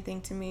mean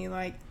anything to me.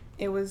 Like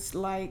it was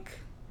like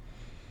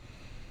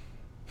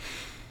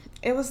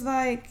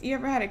you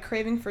ever had a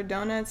craving for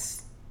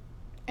donuts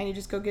and you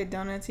just go get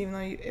donuts even though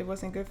it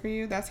wasn't good for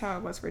you? That's how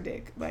it was for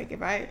dick. Like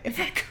if I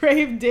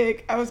craved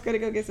dick, I was gonna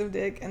go get some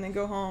dick and then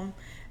go home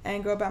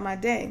and go about my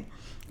day,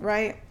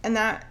 right? And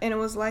it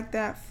was like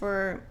that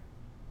for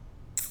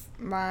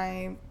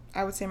I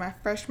would say my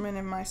freshman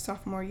and my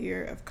sophomore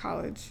year of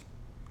college.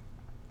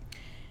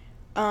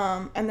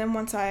 And then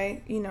once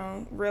I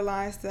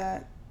realized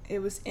that it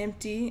was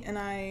empty and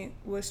I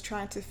was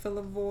trying to fill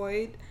a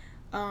void,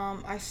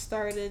 I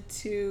started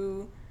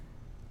to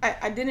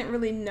I didn't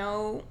really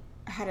know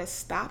how to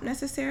stop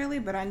necessarily,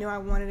 but I knew I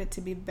wanted it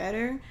to be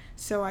better.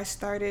 So I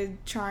started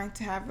trying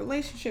to have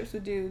relationships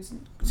with dudes,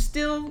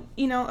 still,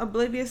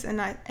 oblivious and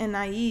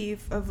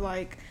naive of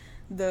like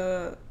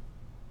the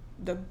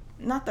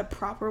not the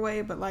proper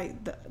way, but like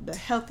the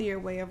healthier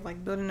way of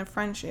like building a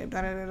friendship,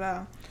 da da da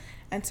da.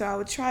 And so I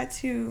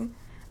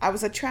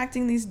was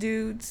attracting these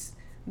dudes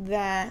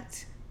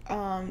that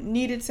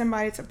needed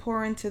somebody to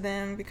pour into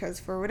them because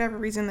for whatever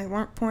reason they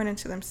weren't pouring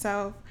into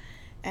themselves.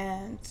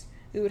 And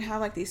we would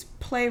have like these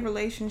play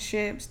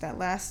relationships that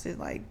lasted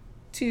like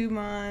 2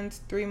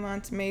 months, 3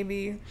 months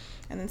maybe.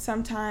 And then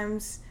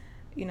sometimes,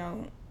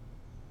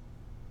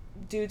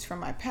 dudes from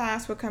my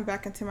past would come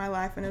back into my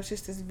life, and it was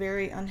just this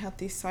very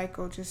unhealthy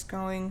cycle just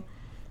going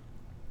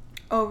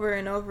over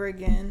and over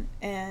again,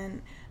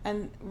 and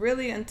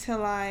really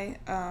until I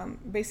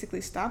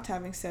basically stopped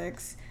having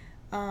sex,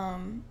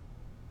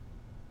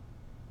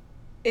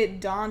 it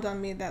dawned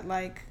on me that,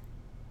 like,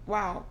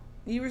 wow,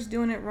 you was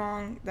doing it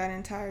wrong that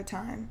entire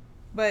time.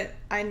 But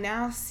I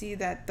now see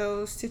that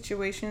those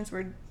situations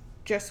were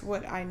just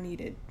what I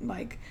needed.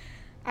 Like,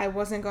 I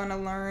wasn't going to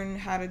learn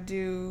how to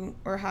do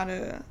or how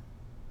to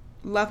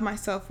love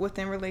myself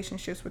within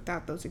relationships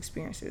without those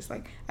experiences.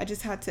 Like, I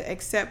just had to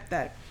accept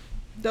that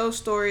those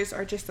stories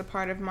are just a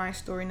part of my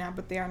story now,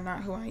 but they are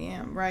not who I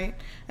am, right?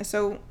 And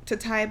so to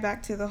tie it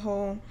back to the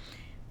whole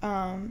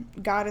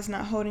God is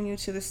not holding you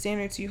to the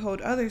standards you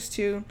hold others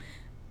to,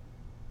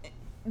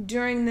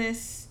 during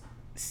this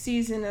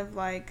season of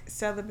like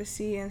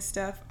celibacy and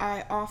stuff,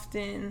 I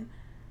often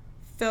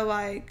feel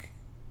like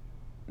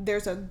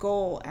there's a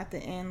goal at the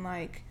end.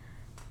 Like,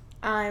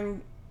 I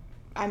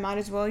might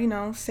as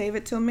well, save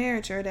it till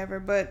marriage or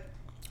whatever. But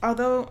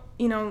although,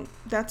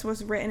 that's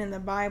what's written in the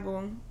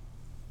Bible,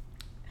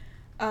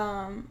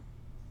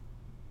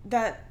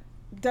 that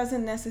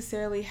doesn't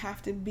necessarily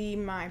have to be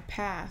my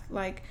path.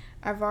 Like,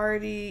 I've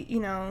already,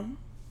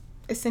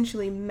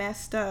 essentially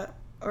messed up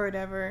or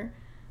whatever,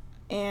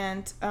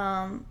 and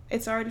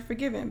it's already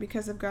forgiven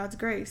because of God's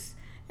grace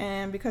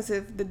and because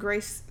of the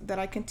grace that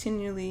I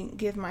continually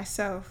give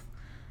myself.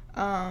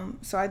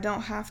 So I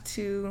don't have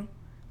to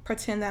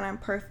pretend that I'm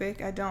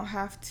perfect. I don't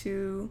have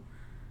to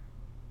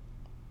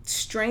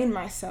strain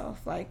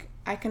myself. Like,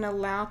 I can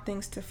allow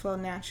things to flow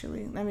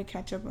naturally. Let me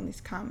catch up on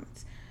these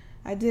comments.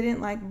 I didn't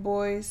like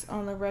boys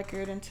on the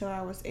record until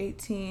I was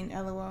 18,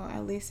 LOL,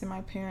 at least in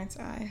my parents'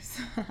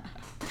 eyes.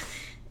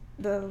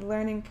 The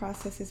learning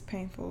process is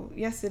painful.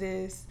 Yes, it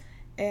is.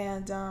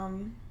 And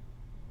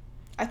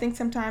I think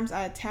sometimes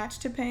I attach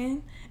to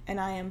pain and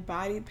I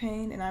embody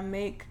pain and I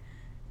make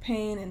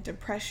pain and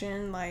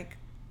depression like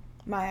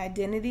my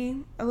identity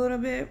a little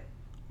bit.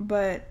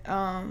 But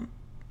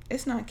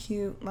it's not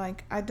cute.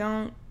 Like, I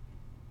don't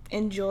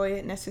enjoy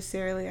it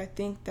necessarily. I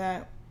think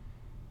that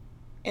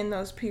in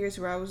those periods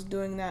where I was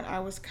doing that, I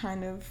was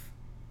kind of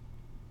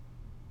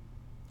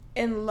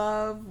in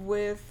love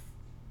with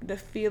the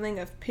feeling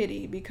of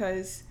pity,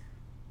 because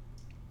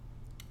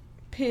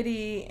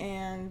pity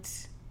and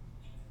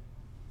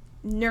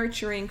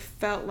nurturing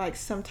felt like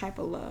some type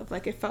of love.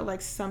 Like, it felt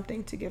like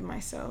something to give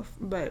myself,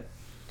 but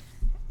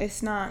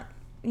it's not,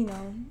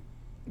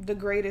 the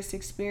greatest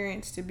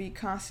experience to be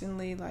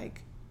constantly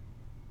like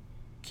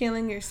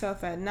killing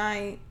yourself at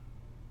night,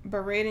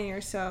 berating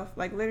yourself.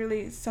 Like,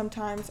 literally,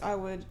 sometimes I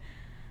would,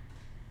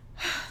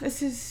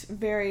 this is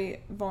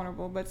very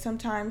vulnerable, but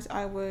sometimes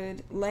I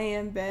would lay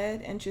in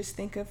bed and just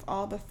think of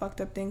all the fucked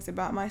up things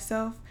about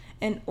myself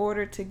in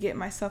order to get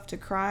myself to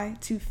cry,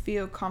 to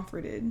feel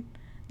comforted.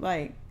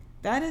 Like,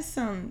 that is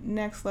some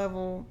next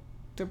level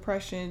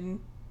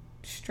depression,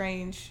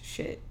 strange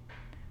shit.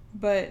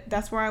 But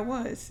that's where I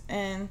was,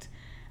 and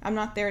I'm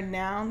not there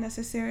now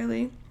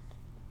necessarily.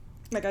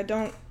 Like, I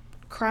don't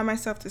cry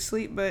myself to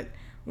sleep, but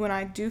when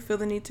I do feel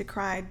the need to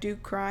cry, I do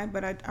cry,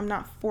 but I'm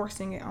not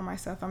forcing it on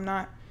myself. I'm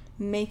not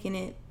making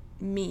it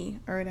me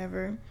or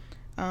whatever.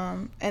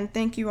 And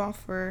thank you all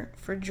for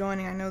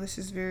joining. I know this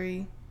is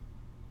very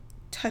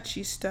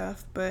touchy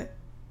stuff, but,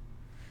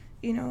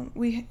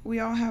 we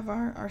all have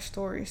our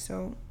stories,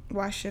 so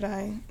why should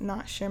I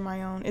not share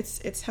my own?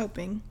 It's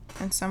helping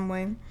in some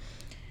way.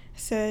 It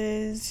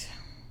says,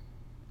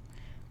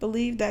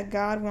 believe that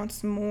God wants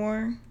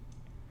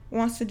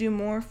to do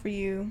more for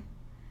you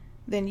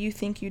than you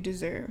think you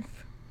deserve.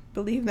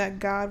 Believe that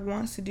God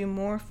wants to do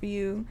more for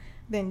you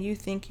than you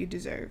think you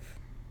deserve.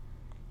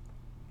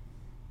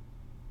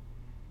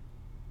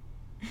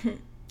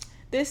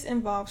 This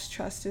involves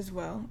trust as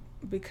well,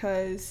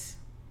 because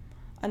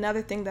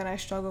another thing that I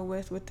struggle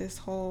with this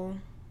whole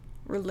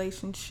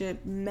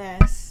relationship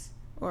mess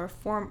or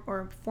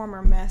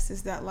former mess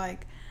is that,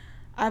 like,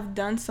 I've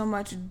done so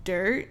much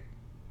dirt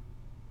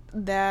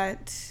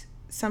that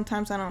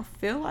sometimes I don't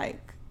feel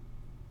like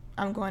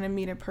I'm going to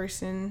meet a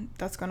person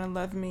that's going to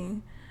love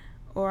me,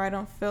 or I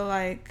don't feel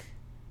like,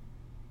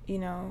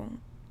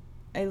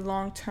 a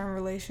long-term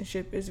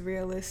relationship is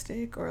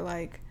realistic, or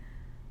like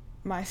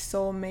my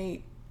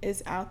soulmate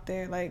is out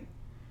there. Like,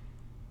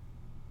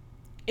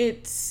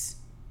 it's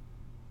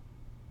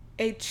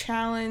a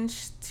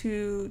challenge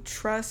to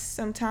trust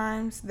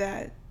sometimes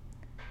that,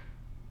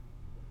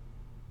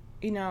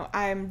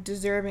 I'm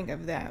deserving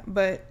of that,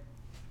 but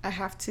I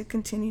have to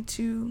continue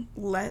to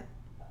let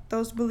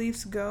those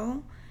beliefs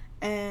go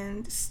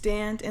and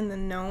stand in the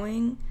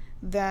knowing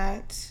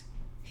that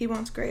he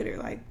wants greater.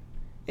 Like,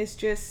 it's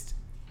just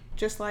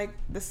like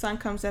the sun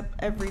comes up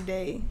every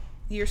day.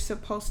 You're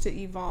supposed to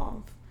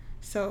evolve.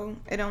 So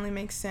it only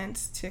makes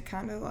sense to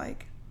kind of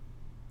like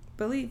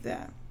believe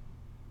that.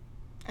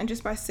 And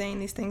just by saying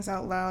these things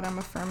out loud, I'm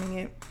affirming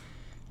it.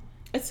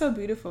 It's so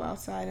beautiful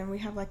outside, and we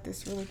have like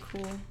this really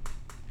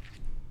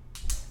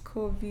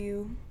cool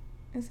view.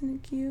 Isn't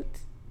it cute?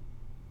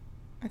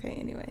 Okay,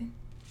 anyway.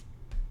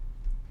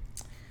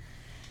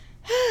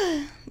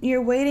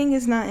 Your waiting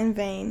is not in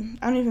vain.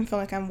 I don't even feel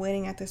like I'm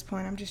waiting at this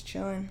point. I'm just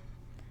chilling.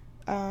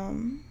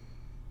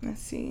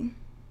 Let's see.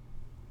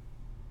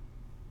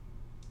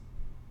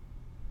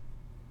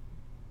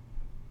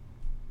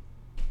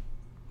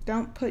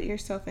 Don't put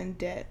yourself in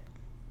debt.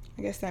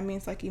 I guess that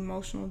means like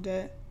emotional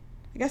debt.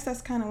 I guess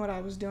that's kind of what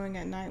I was doing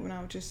at night when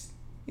I would just,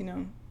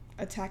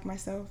 attack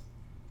myself,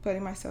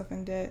 putting myself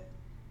in debt.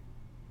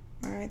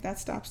 All right, that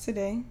stops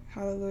today.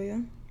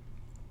 Hallelujah.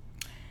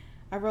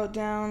 I wrote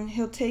down,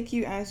 He'll take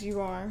you as you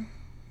are.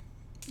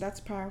 That's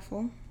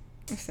powerful.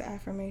 It's the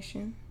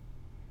affirmation.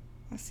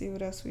 Let's see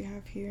what else we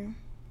have here.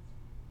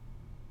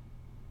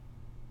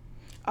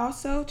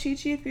 Also,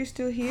 Chi-Chi, if you're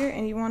still here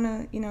and you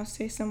want to,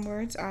 say some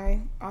words,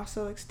 I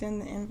also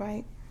extend the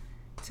invite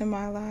to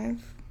my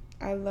live.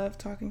 I love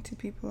talking to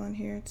people on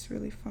here. It's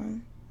really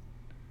fun.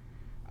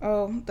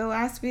 Oh, the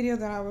last video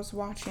that I was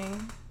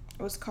watching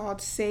was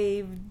called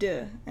Saved,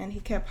 and he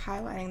kept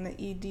highlighting the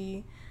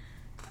ED,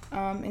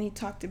 and he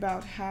talked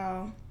about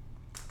how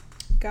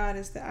God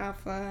is the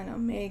Alpha and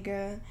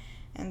Omega,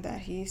 and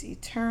that He's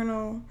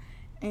eternal,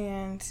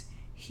 and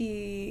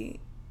he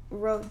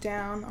wrote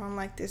down on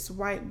like this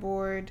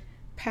whiteboard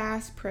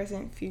past,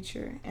 present,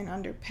 future, and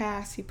under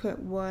past he put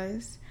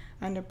was,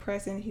 under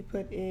present he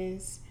put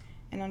is,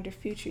 and under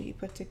future he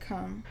put to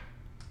come.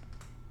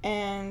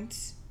 And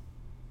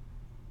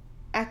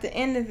at the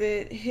end of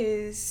it,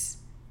 his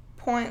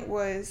point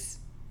was,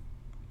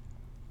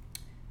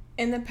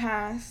 in the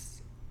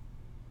past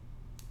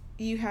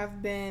you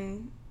have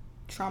been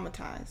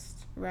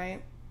traumatized,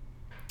 right?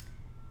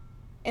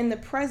 In the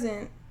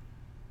present,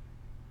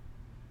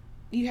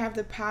 you have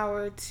the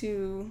power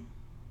to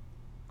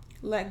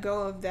let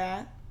go of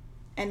that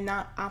and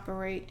not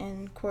operate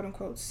in quote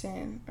unquote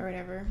sin or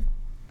whatever.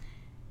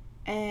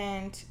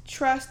 And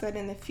trust that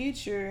in the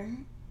future,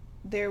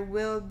 there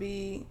will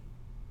be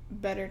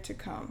better to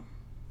come.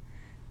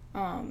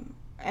 And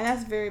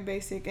that's very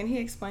basic. And he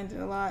explained it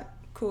a lot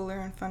cooler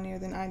and funnier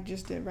than I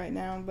just did right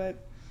now.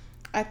 But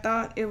I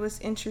thought it was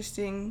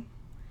interesting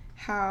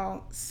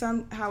how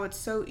it's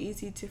so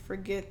easy to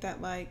forget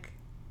that, like,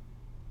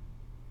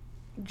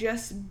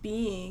 just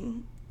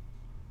being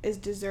is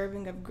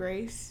deserving of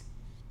grace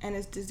and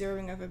is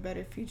deserving of a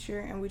better future,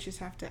 and we just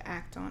have to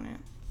act on it.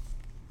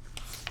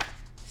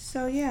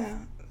 So yeah,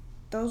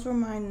 those were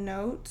my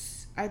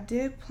notes. I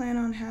did plan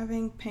on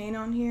having Payne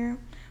on here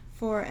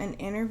for an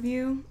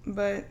interview,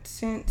 but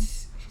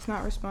since he's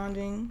not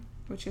responding,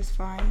 which is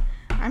fine,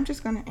 I'm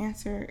just gonna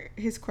answer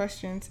his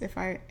questions if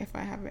I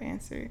have an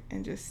answer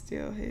and just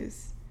steal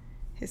his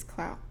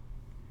clout.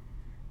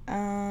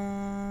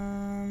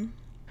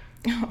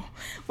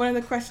 One of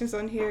the questions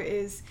on here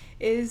is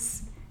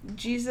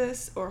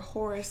Jesus or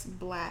Horus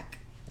black?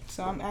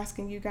 So I'm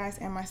asking you guys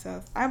and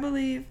myself. I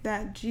believe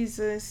that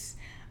Jesus,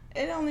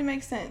 it only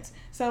makes sense.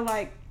 So,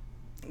 like,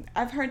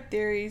 I've heard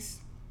theories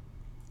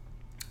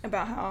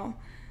about how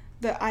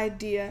the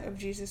idea of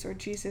Jesus or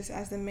Jesus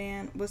as the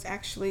man was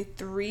actually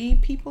 3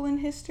 people in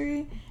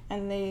history,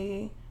 and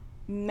they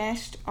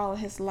meshed all of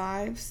his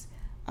lives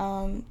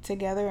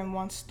together in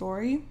one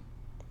story.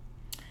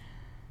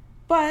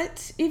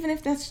 But even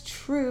if that's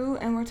true,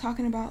 and we're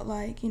talking about,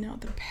 like,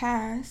 the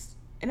past,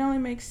 it only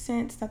makes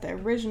sense that the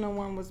original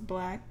one was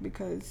black,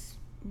 because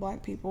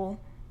black people,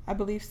 I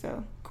believe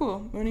so.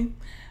 Cool, Mooney.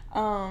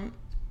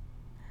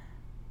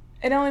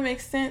 It only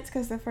makes sense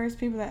because the first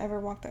people that ever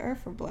walked the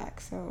earth were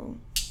black. So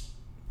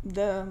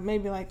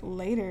maybe like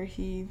later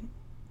he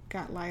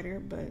got lighter,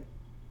 but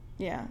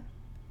yeah.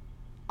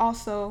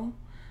 Also,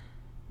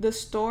 the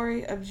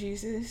story of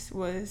Jesus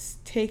was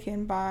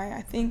taken by,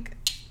 I think,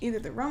 either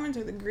the Romans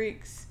or the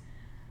Greeks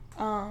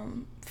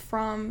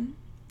from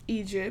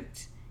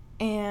Egypt,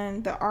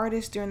 and the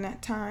artists during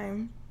that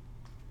time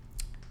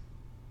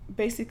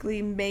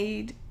basically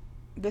made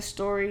the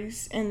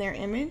stories in their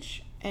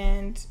image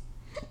and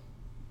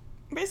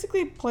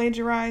basically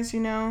plagiarized,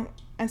 and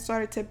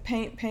started to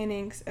paint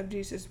paintings of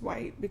Jesus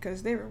white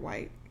because they were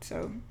white.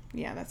 So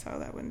yeah, that's how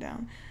that went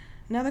down.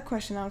 Another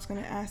question I was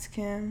going to ask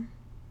him: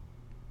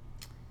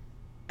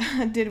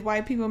 did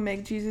white people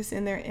make Jesus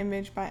in their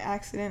image by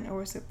accident, or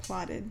was it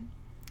plotted?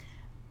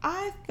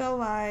 I feel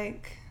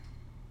like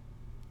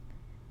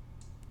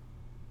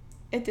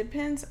it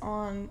depends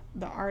on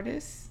the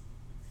artist.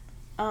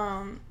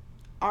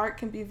 Art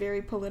can be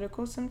very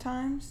political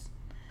sometimes,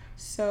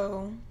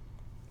 so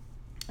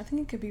I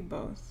think it could be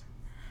both.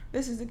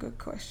 This is a good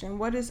question.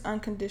 What is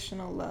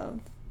unconditional love?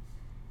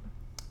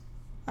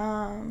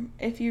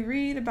 If you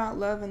read about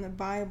love in the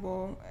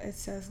Bible, it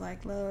says,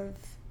 like, love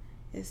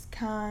is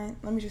kind.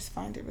 Let me just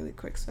find it really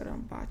quick so I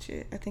don't botch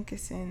it. I think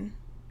it's in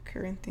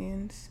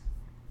Corinthians.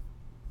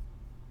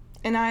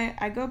 And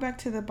I go back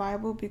to the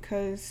Bible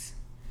because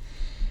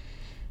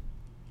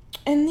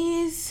in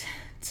these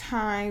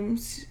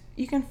times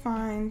you can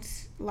find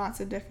lots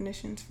of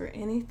definitions for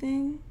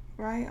anything,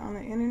 right, on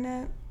the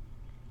internet.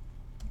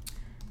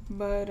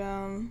 But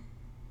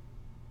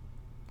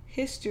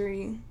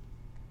history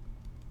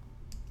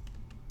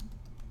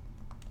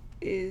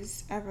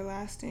is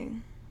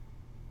everlasting.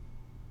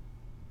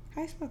 How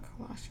do you spell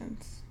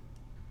Colossians?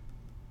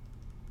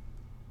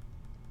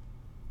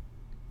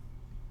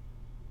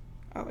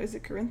 Oh, is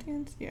it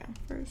Corinthians? Yeah,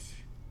 first.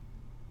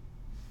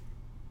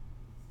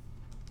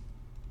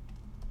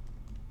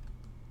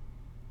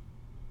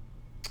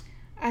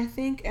 I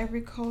think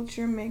every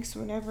culture makes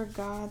whatever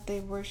God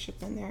they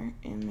worship in their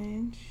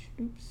image.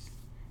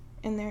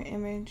 In their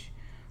image.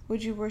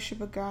 Would you worship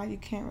a God you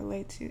can't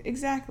relate to?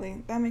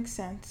 Exactly. That makes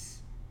sense.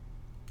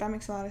 That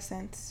makes a lot of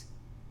sense.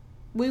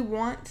 We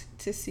want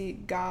to see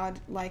God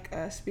like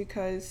us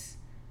because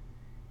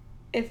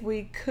if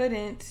we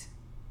couldn't,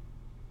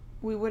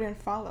 we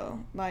wouldn't follow.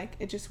 Like,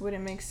 it just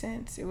wouldn't make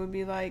sense. It would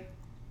be like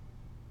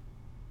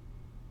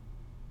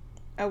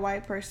a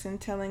white person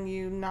telling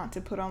you not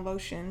to put on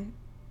lotion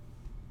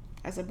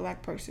as a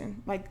black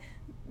person. Like,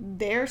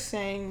 they're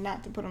saying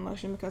not to put on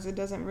lotion because it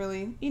doesn't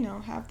really,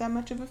 have that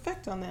much of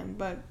effect on them.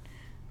 But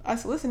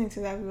us listening to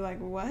that, we'd be like,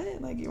 what?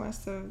 Like, you want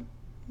us to,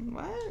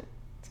 what?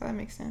 So that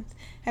makes sense.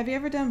 Have you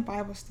ever done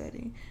Bible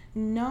study?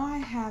 No, I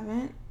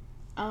haven't.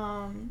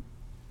 I'm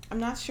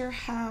not sure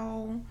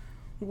how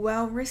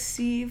well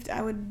received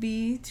I would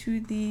be to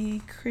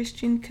the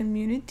Christian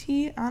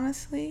community,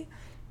 honestly.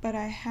 But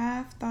I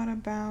have thought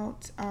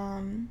about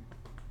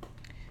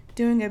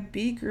doing a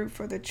B group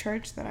for the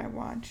church that I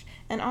watch.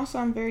 And also,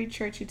 I'm very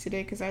churchy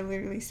today because I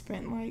literally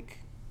spent like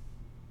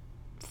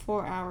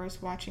 4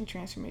 hours watching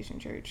Transformation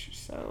Church.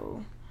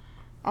 So,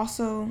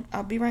 also,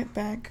 I'll be right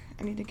back.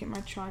 I need to get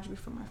my charge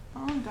before my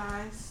phone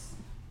dies.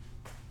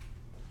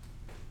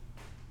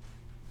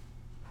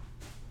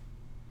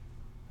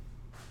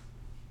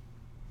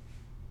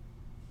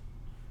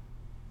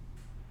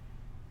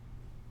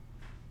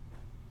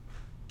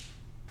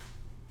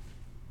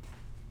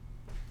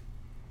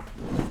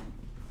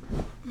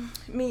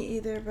 Me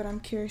either, but I'm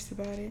curious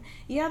about it.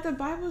 Yeah, the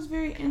Bible is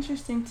very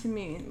interesting to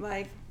me.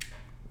 Like,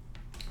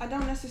 I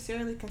don't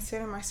necessarily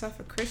consider myself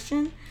a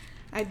Christian.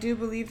 I do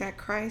believe that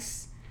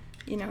Christ,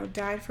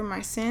 died for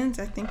my sins.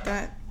 I think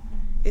that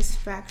is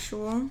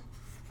factual.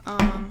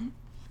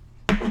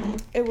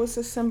 It was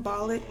a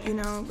symbolic,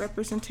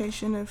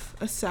 representation of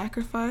a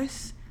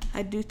sacrifice.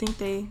 I do think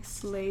they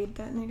slayed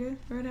that nigga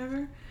or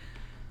whatever.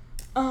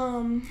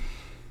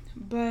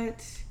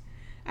 But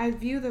I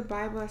view the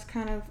Bible as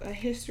kind of a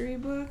history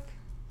book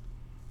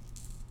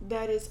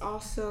that is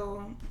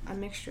also a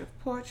mixture of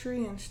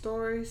poetry and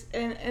stories,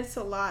 and it's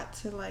a lot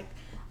to like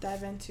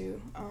dive into.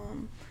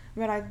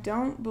 But I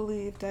don't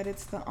believe that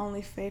it's the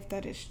only faith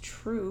that is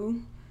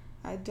true.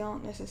 I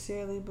don't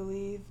necessarily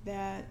believe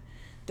that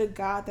the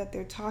God that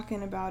they're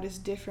talking about is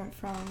different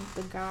from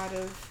the God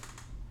of,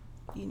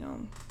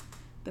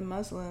 the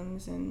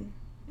Muslims and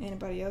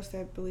anybody else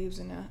that believes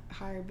in a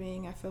higher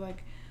being. I feel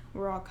like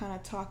we're all kind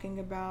of talking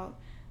about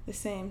the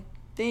same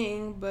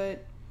thing,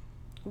 but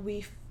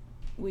we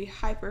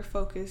hyper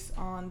focus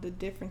on the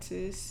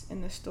differences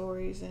in the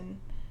stories and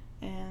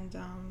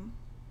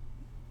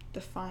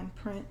the fine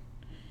print.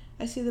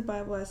 I see the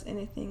Bible as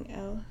anything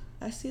else.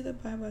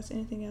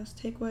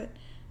 Take what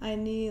I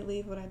need,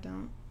 leave what I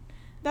don't.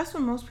 That's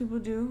what most people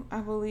do, I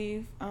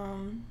believe.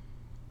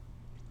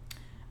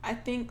 I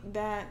think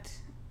that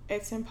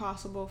it's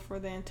impossible for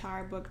the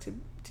entire book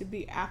to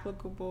be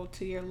applicable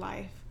to your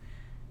life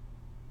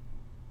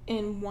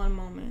in one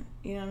moment.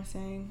 You know what I'm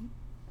saying?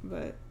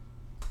 But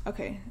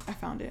okay, I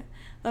found it.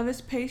 Love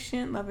is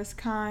patient, love is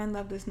kind,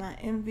 love does not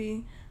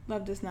envy,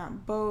 love does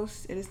not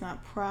boast, it is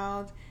not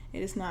proud,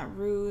 it is not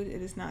rude,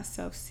 it is not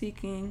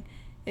self-seeking,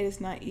 it is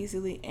not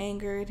easily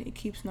angered, it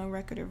keeps no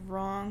record of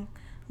wrong.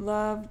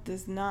 Love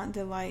does not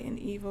delight in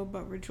evil,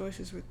 but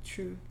rejoices with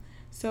truth.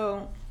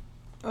 So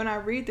when I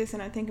read this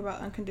and I think about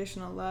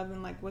unconditional love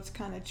and like what's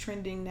kind of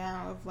trending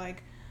now of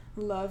like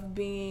love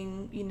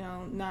being,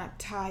 not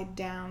tied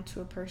down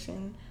to a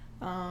person,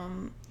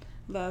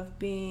 love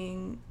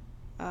being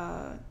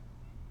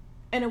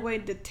in a way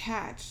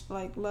detached,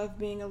 like love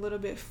being a little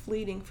bit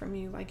fleeting from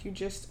you, like you're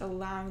just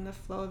allowing the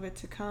flow of it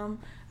to come.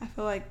 I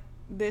feel like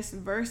this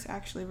verse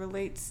actually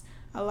relates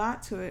a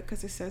lot to it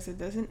because it says it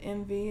doesn't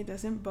envy, it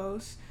doesn't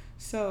boast.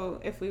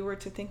 So if we were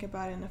to think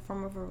about it in the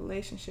form of a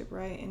relationship,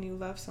 right, and you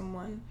love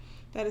someone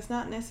that is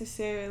not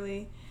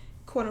necessarily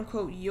quote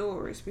unquote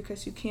yours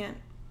because you can't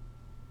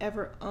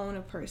ever own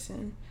a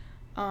person,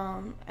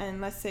 and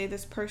let's say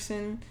this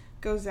person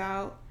goes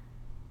out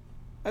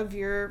of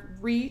your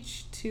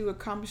reach to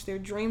accomplish their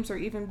dreams or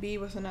even be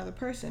with another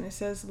person. It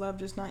says love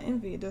does not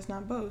envy, it does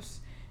not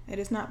boast, it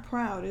is not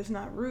proud, it is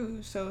not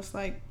rude. So it's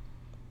like,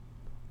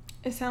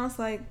 it sounds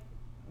like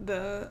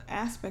the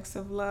aspects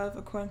of love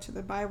according to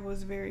the Bible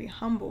is very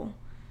humble,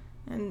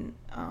 and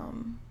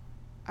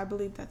I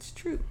believe that's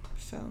true.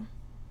 So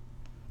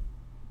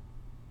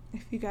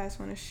if you guys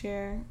want to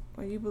share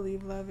what you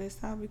believe love is,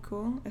 that would be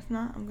cool. If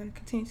not, I'm going to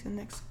continue to the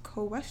next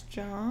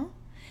question.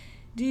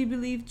 Do you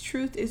believe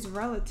truth is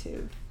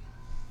relative?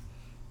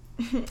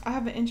 I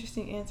have an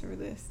interesting answer for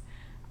this.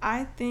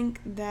 I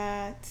think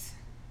that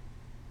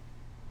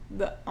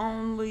the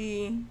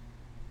only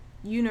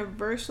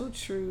universal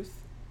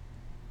truth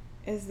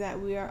is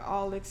that we are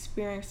all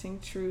experiencing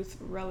truth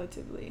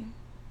relatively.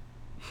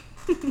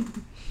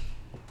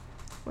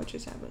 What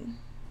just happened?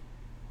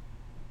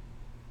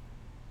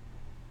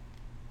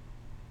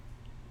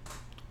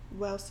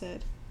 Well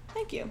said.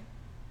 Thank you.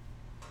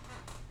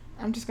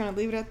 I'm just going to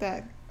leave it at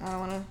that. I don't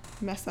want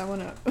to mess that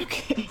one up.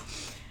 Okay.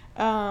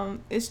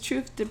 Is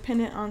truth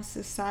dependent on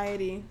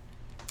society?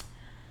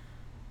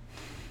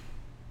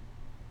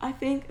 I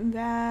think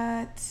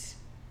that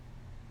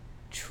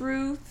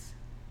truth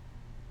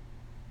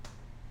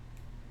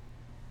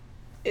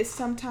is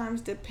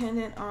sometimes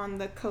dependent on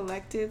the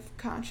collective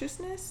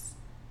consciousness.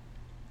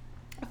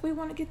 If we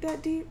want to get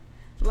that deep,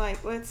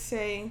 like let's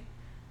say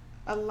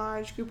a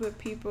large group of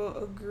people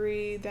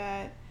agree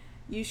that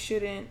you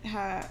shouldn't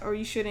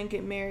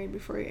get married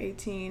before you're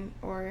 18,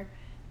 or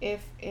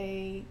if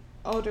a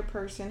older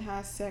person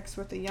has sex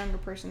with a younger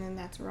person, then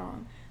that's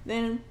wrong.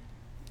 Then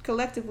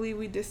collectively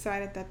we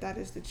decided that that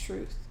is the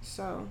truth.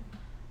 So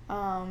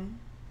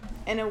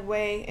in a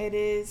way it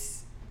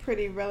is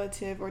pretty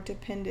relative or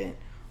dependent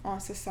on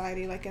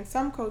society. Like in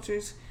some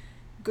cultures,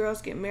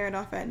 girls get married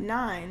off at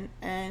 9,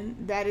 and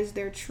that is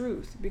their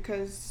truth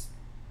because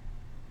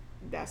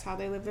that's how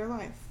they live their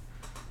life.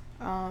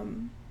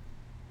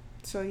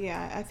 So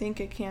yeah, I think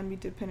it can be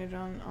dependent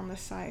on the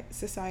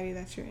society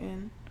that you're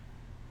in.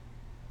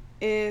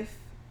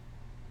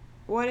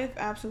 What if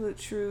absolute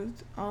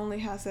truth only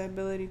has the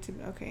ability to...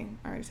 Okay,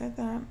 I already said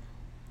that.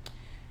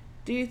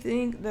 Do you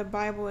think the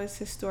Bible is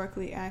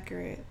historically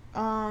accurate?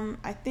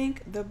 I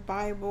think the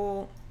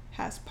Bible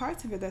has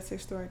parts of it that's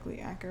historically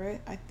accurate.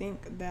 I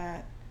think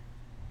that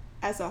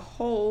as a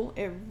whole,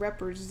 it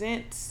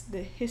represents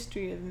the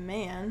history of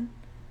man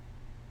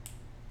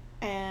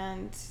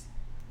and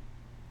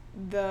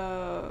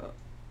the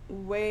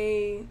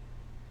way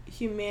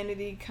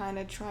humanity kind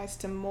of tries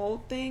to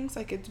mold things.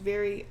 Like, it's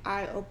very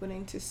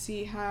eye-opening to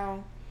see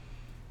how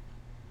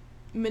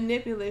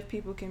manipulative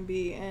people can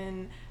be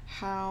and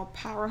how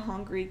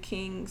power-hungry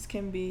kings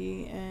can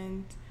be,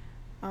 and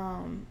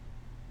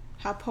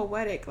how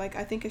poetic. Like,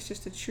 I think it's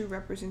just a true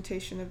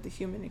representation of the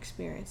human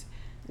experience,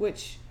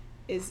 which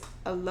is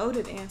a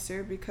loaded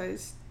answer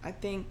because I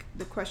think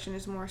the question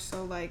is more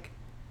so like,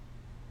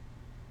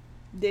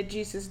 did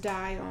Jesus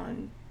die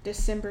on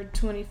December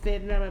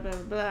 25th, blah, blah,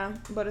 blah, blah.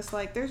 But it's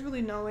like, there's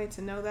really no way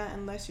to know that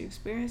unless you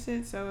experience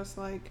it. So it's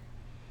like,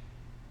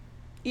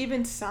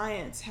 even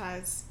science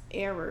has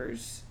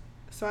errors.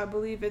 So I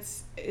believe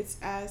it's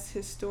as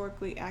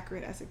historically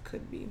accurate as it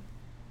could be.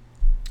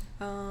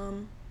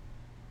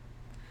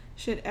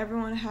 Should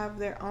everyone have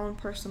their own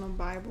personal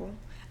Bible?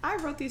 I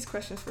wrote these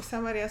questions for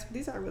somebody else, but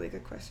these are really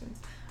good questions.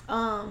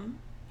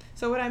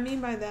 So what I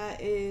mean by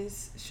that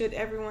is, should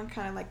everyone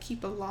kind of like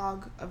keep a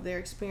log of their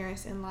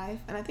experience in life?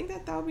 And I think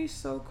that would be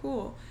so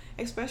cool,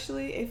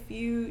 especially if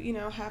you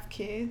have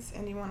kids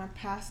and you want to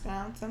pass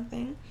down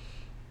something.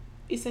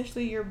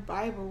 Essentially, your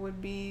Bible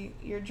would be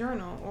your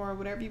journal, or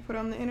whatever you put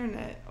on the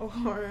internet,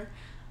 or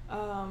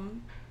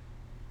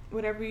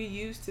whatever you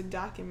use to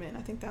document.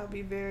 I think that would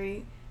be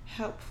very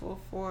helpful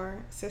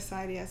for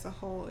society as a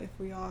whole if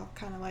we all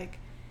kind of like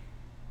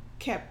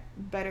kept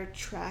better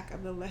track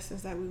of the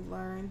lessons that we've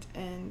learned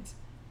and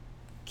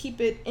keep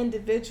it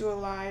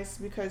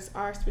individualized, because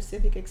our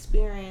specific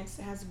experience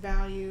has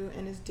value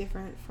and is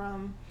different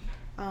from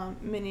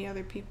many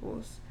other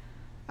people's.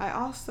 I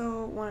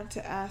also wanted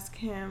to ask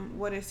him,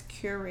 what is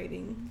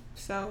curating?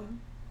 So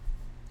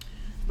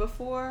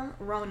before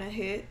Rona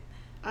hit,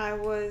 I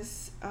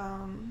was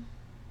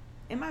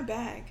in my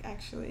bag,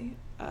 actually.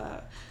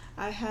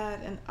 I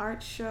had an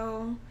art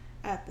show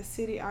at the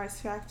City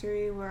Arts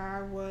Factory where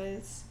I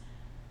was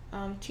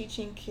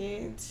teaching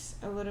kids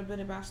a little bit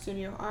about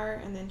studio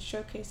art and then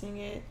showcasing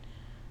it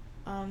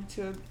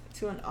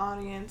to an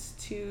audience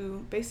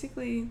to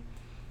basically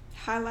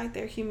highlight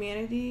their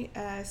humanity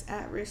as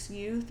at-risk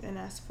youth and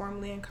as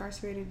formerly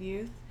incarcerated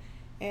youth.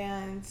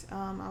 And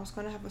I was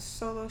going to have a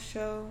solo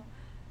show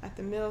at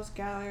the Mills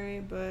Gallery,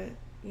 but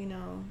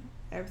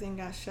everything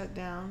got shut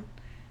down.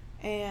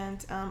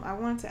 And I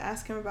wanted to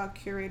ask him about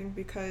curating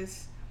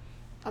because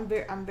I'm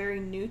very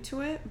new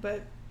to it,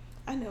 but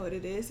I know what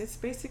it is. It's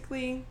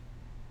basically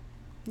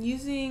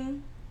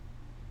using,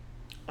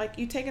 like,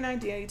 you take an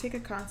idea, you take a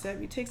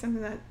concept, you take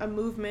something a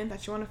movement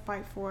that you want to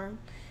fight for,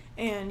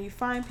 and you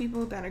find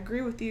people that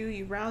agree with you,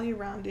 you rally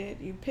around it,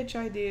 you pitch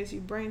ideas,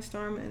 you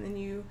brainstorm, and then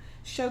you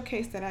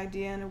showcase that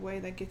idea in a way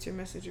that gets your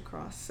message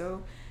across.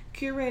 So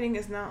curating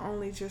is not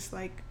only just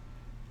like,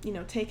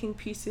 taking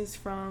pieces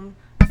from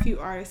a few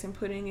artists and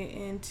putting it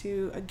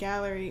into a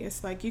gallery.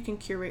 It's like you can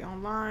curate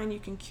online,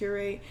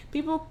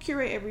 people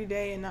curate every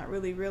day and not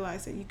really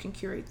realize that you can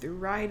curate through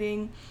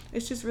writing.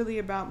 It's just really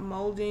about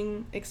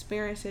molding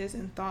experiences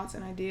and thoughts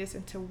and ideas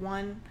into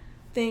one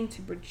thing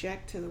to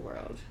project to the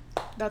world.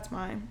 That's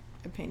my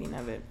opinion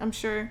of it. I'm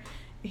sure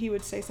he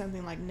would say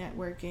something like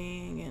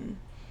networking and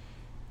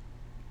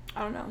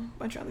I don't know, a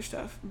bunch of other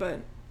stuff, but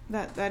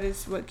that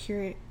is what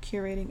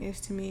curating is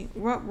to me.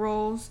 What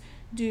roles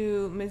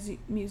do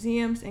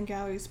museums and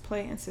galleries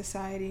play in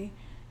society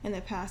in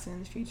the past and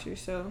in the future?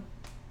 So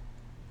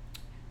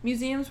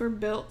museums were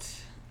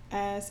built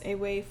as a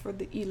way for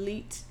the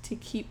elite to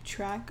keep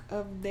track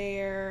of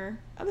their...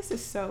 Oh, this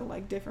is so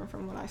like different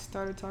from what I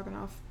started talking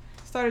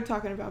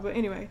about, but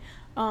anyway,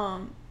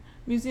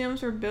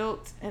 museums were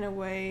built in a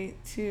way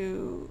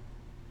to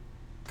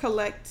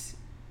collect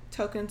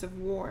tokens of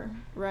war,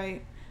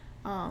 right?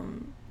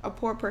 a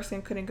poor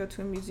person couldn't go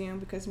to a museum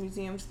because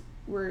museums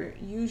were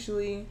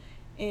usually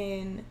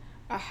in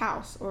a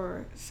house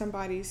or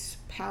somebody's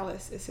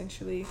palace,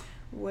 essentially,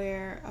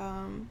 where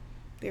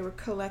they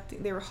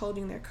were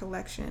holding their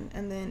collection.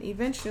 And then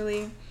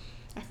eventually,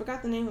 I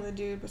forgot the name of the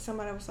dude, but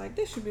somebody was like,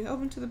 this should be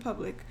open to the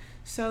public.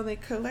 So they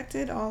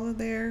collected all of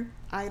their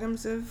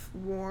items of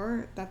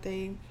war that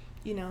they,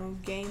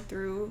 gained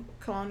through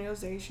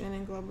colonialization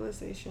and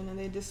globalization, and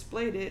they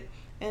displayed it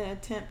in an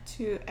attempt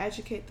to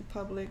educate the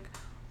public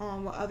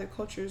on what other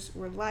cultures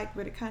were like,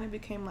 but it kind of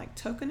became like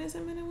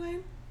tokenism in a way.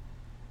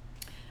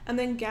 And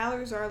then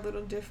galleries are a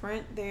little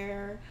different.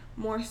 They're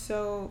more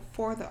so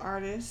for the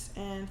artists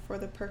and for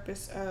the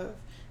purpose of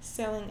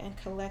selling and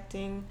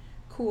collecting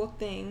cool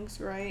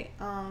things, right?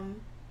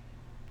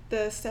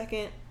 The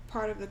second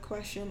part of the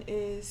question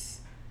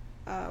is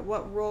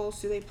what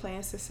roles do they play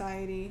in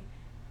society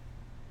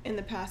in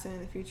the past and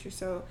in the future?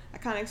 So I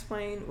kind of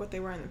explained what they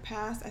were in the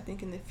past. I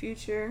think in the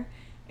future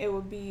it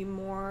will be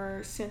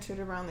more centered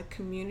around the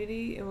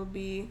community. It will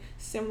be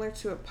similar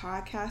to a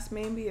podcast,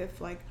 maybe, if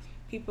like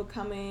people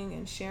coming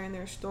and sharing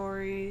their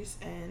stories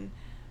and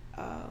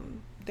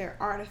their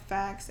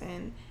artifacts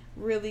and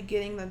really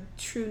getting the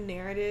true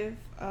narrative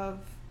of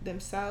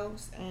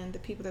themselves and the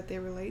people that they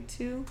relate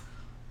to.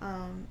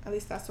 At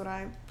least that's what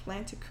I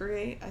plan to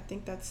create. I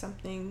think that's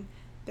something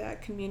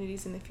that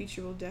communities in the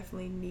future will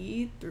definitely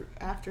need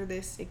after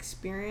this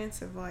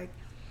experience of like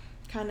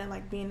kind of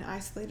like being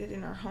isolated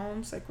in our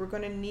homes. Like, we're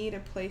going to need a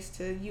place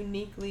to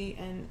uniquely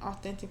and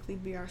authentically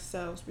be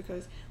ourselves,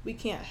 because we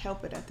can't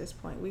help it at this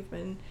point. We've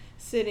been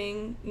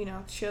sitting,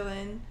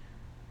 chilling,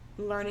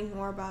 learning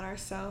more about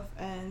ourselves,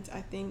 and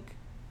I think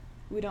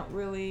we don't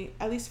really,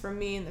 at least for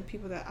me and the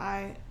people that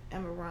I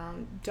am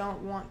around,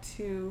 don't want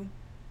to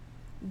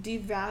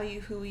devalue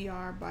who we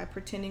are by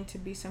pretending to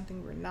be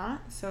something we're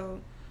not.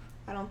 So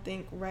I don't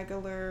think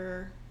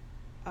regular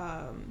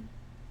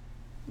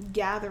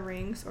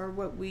gatherings, or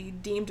what we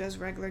deemed as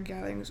regular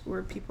gatherings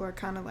where people are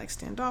kind of like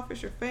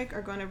standoffish or fake,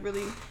 are going to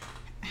really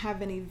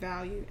have any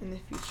value in the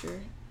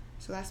future.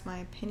 So that's my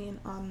opinion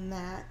on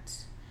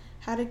that.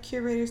 How do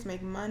curators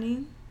make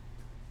money?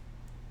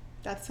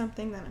 That's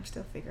something that I'm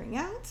still figuring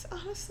out,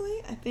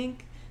 honestly. I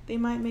think they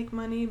might make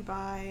money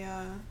by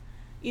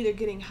either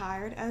getting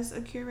hired as a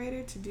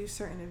curator to do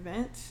certain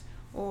events,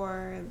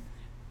 or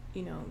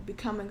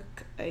becoming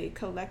a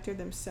collector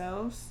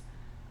themselves.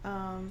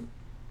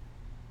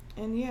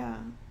 And yeah,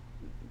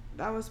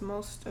 that was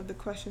most of the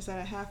questions that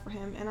I have for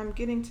him, and I'm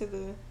getting to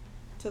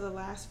the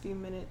last few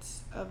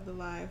minutes of the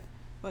live.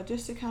 But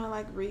just to kind of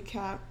like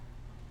recap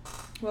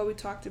what we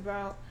talked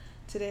about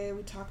today,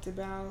 we talked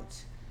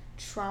about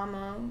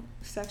trauma,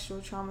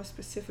 sexual trauma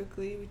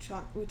specifically.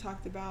 We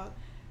talked about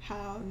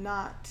how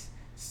not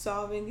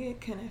solving it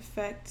can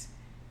affect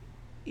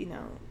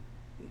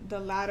the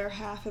latter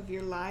half of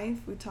your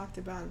life. We talked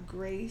about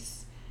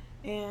grace,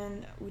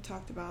 and we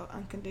talked about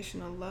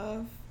unconditional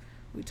love.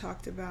 We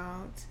talked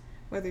about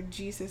whether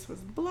Jesus was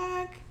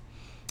black.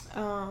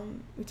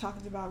 We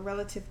talked about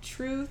relative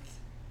truth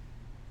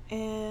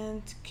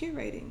and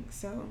curating.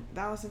 So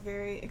that was a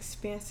very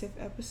expansive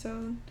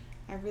episode.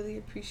 I really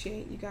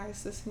appreciate you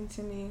guys listening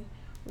to me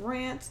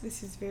rant.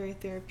 This is very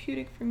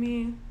therapeutic for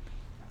me.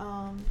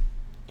 And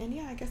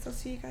yeah, I guess I'll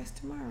see you guys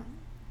tomorrow.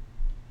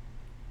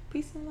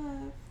 Peace and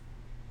love.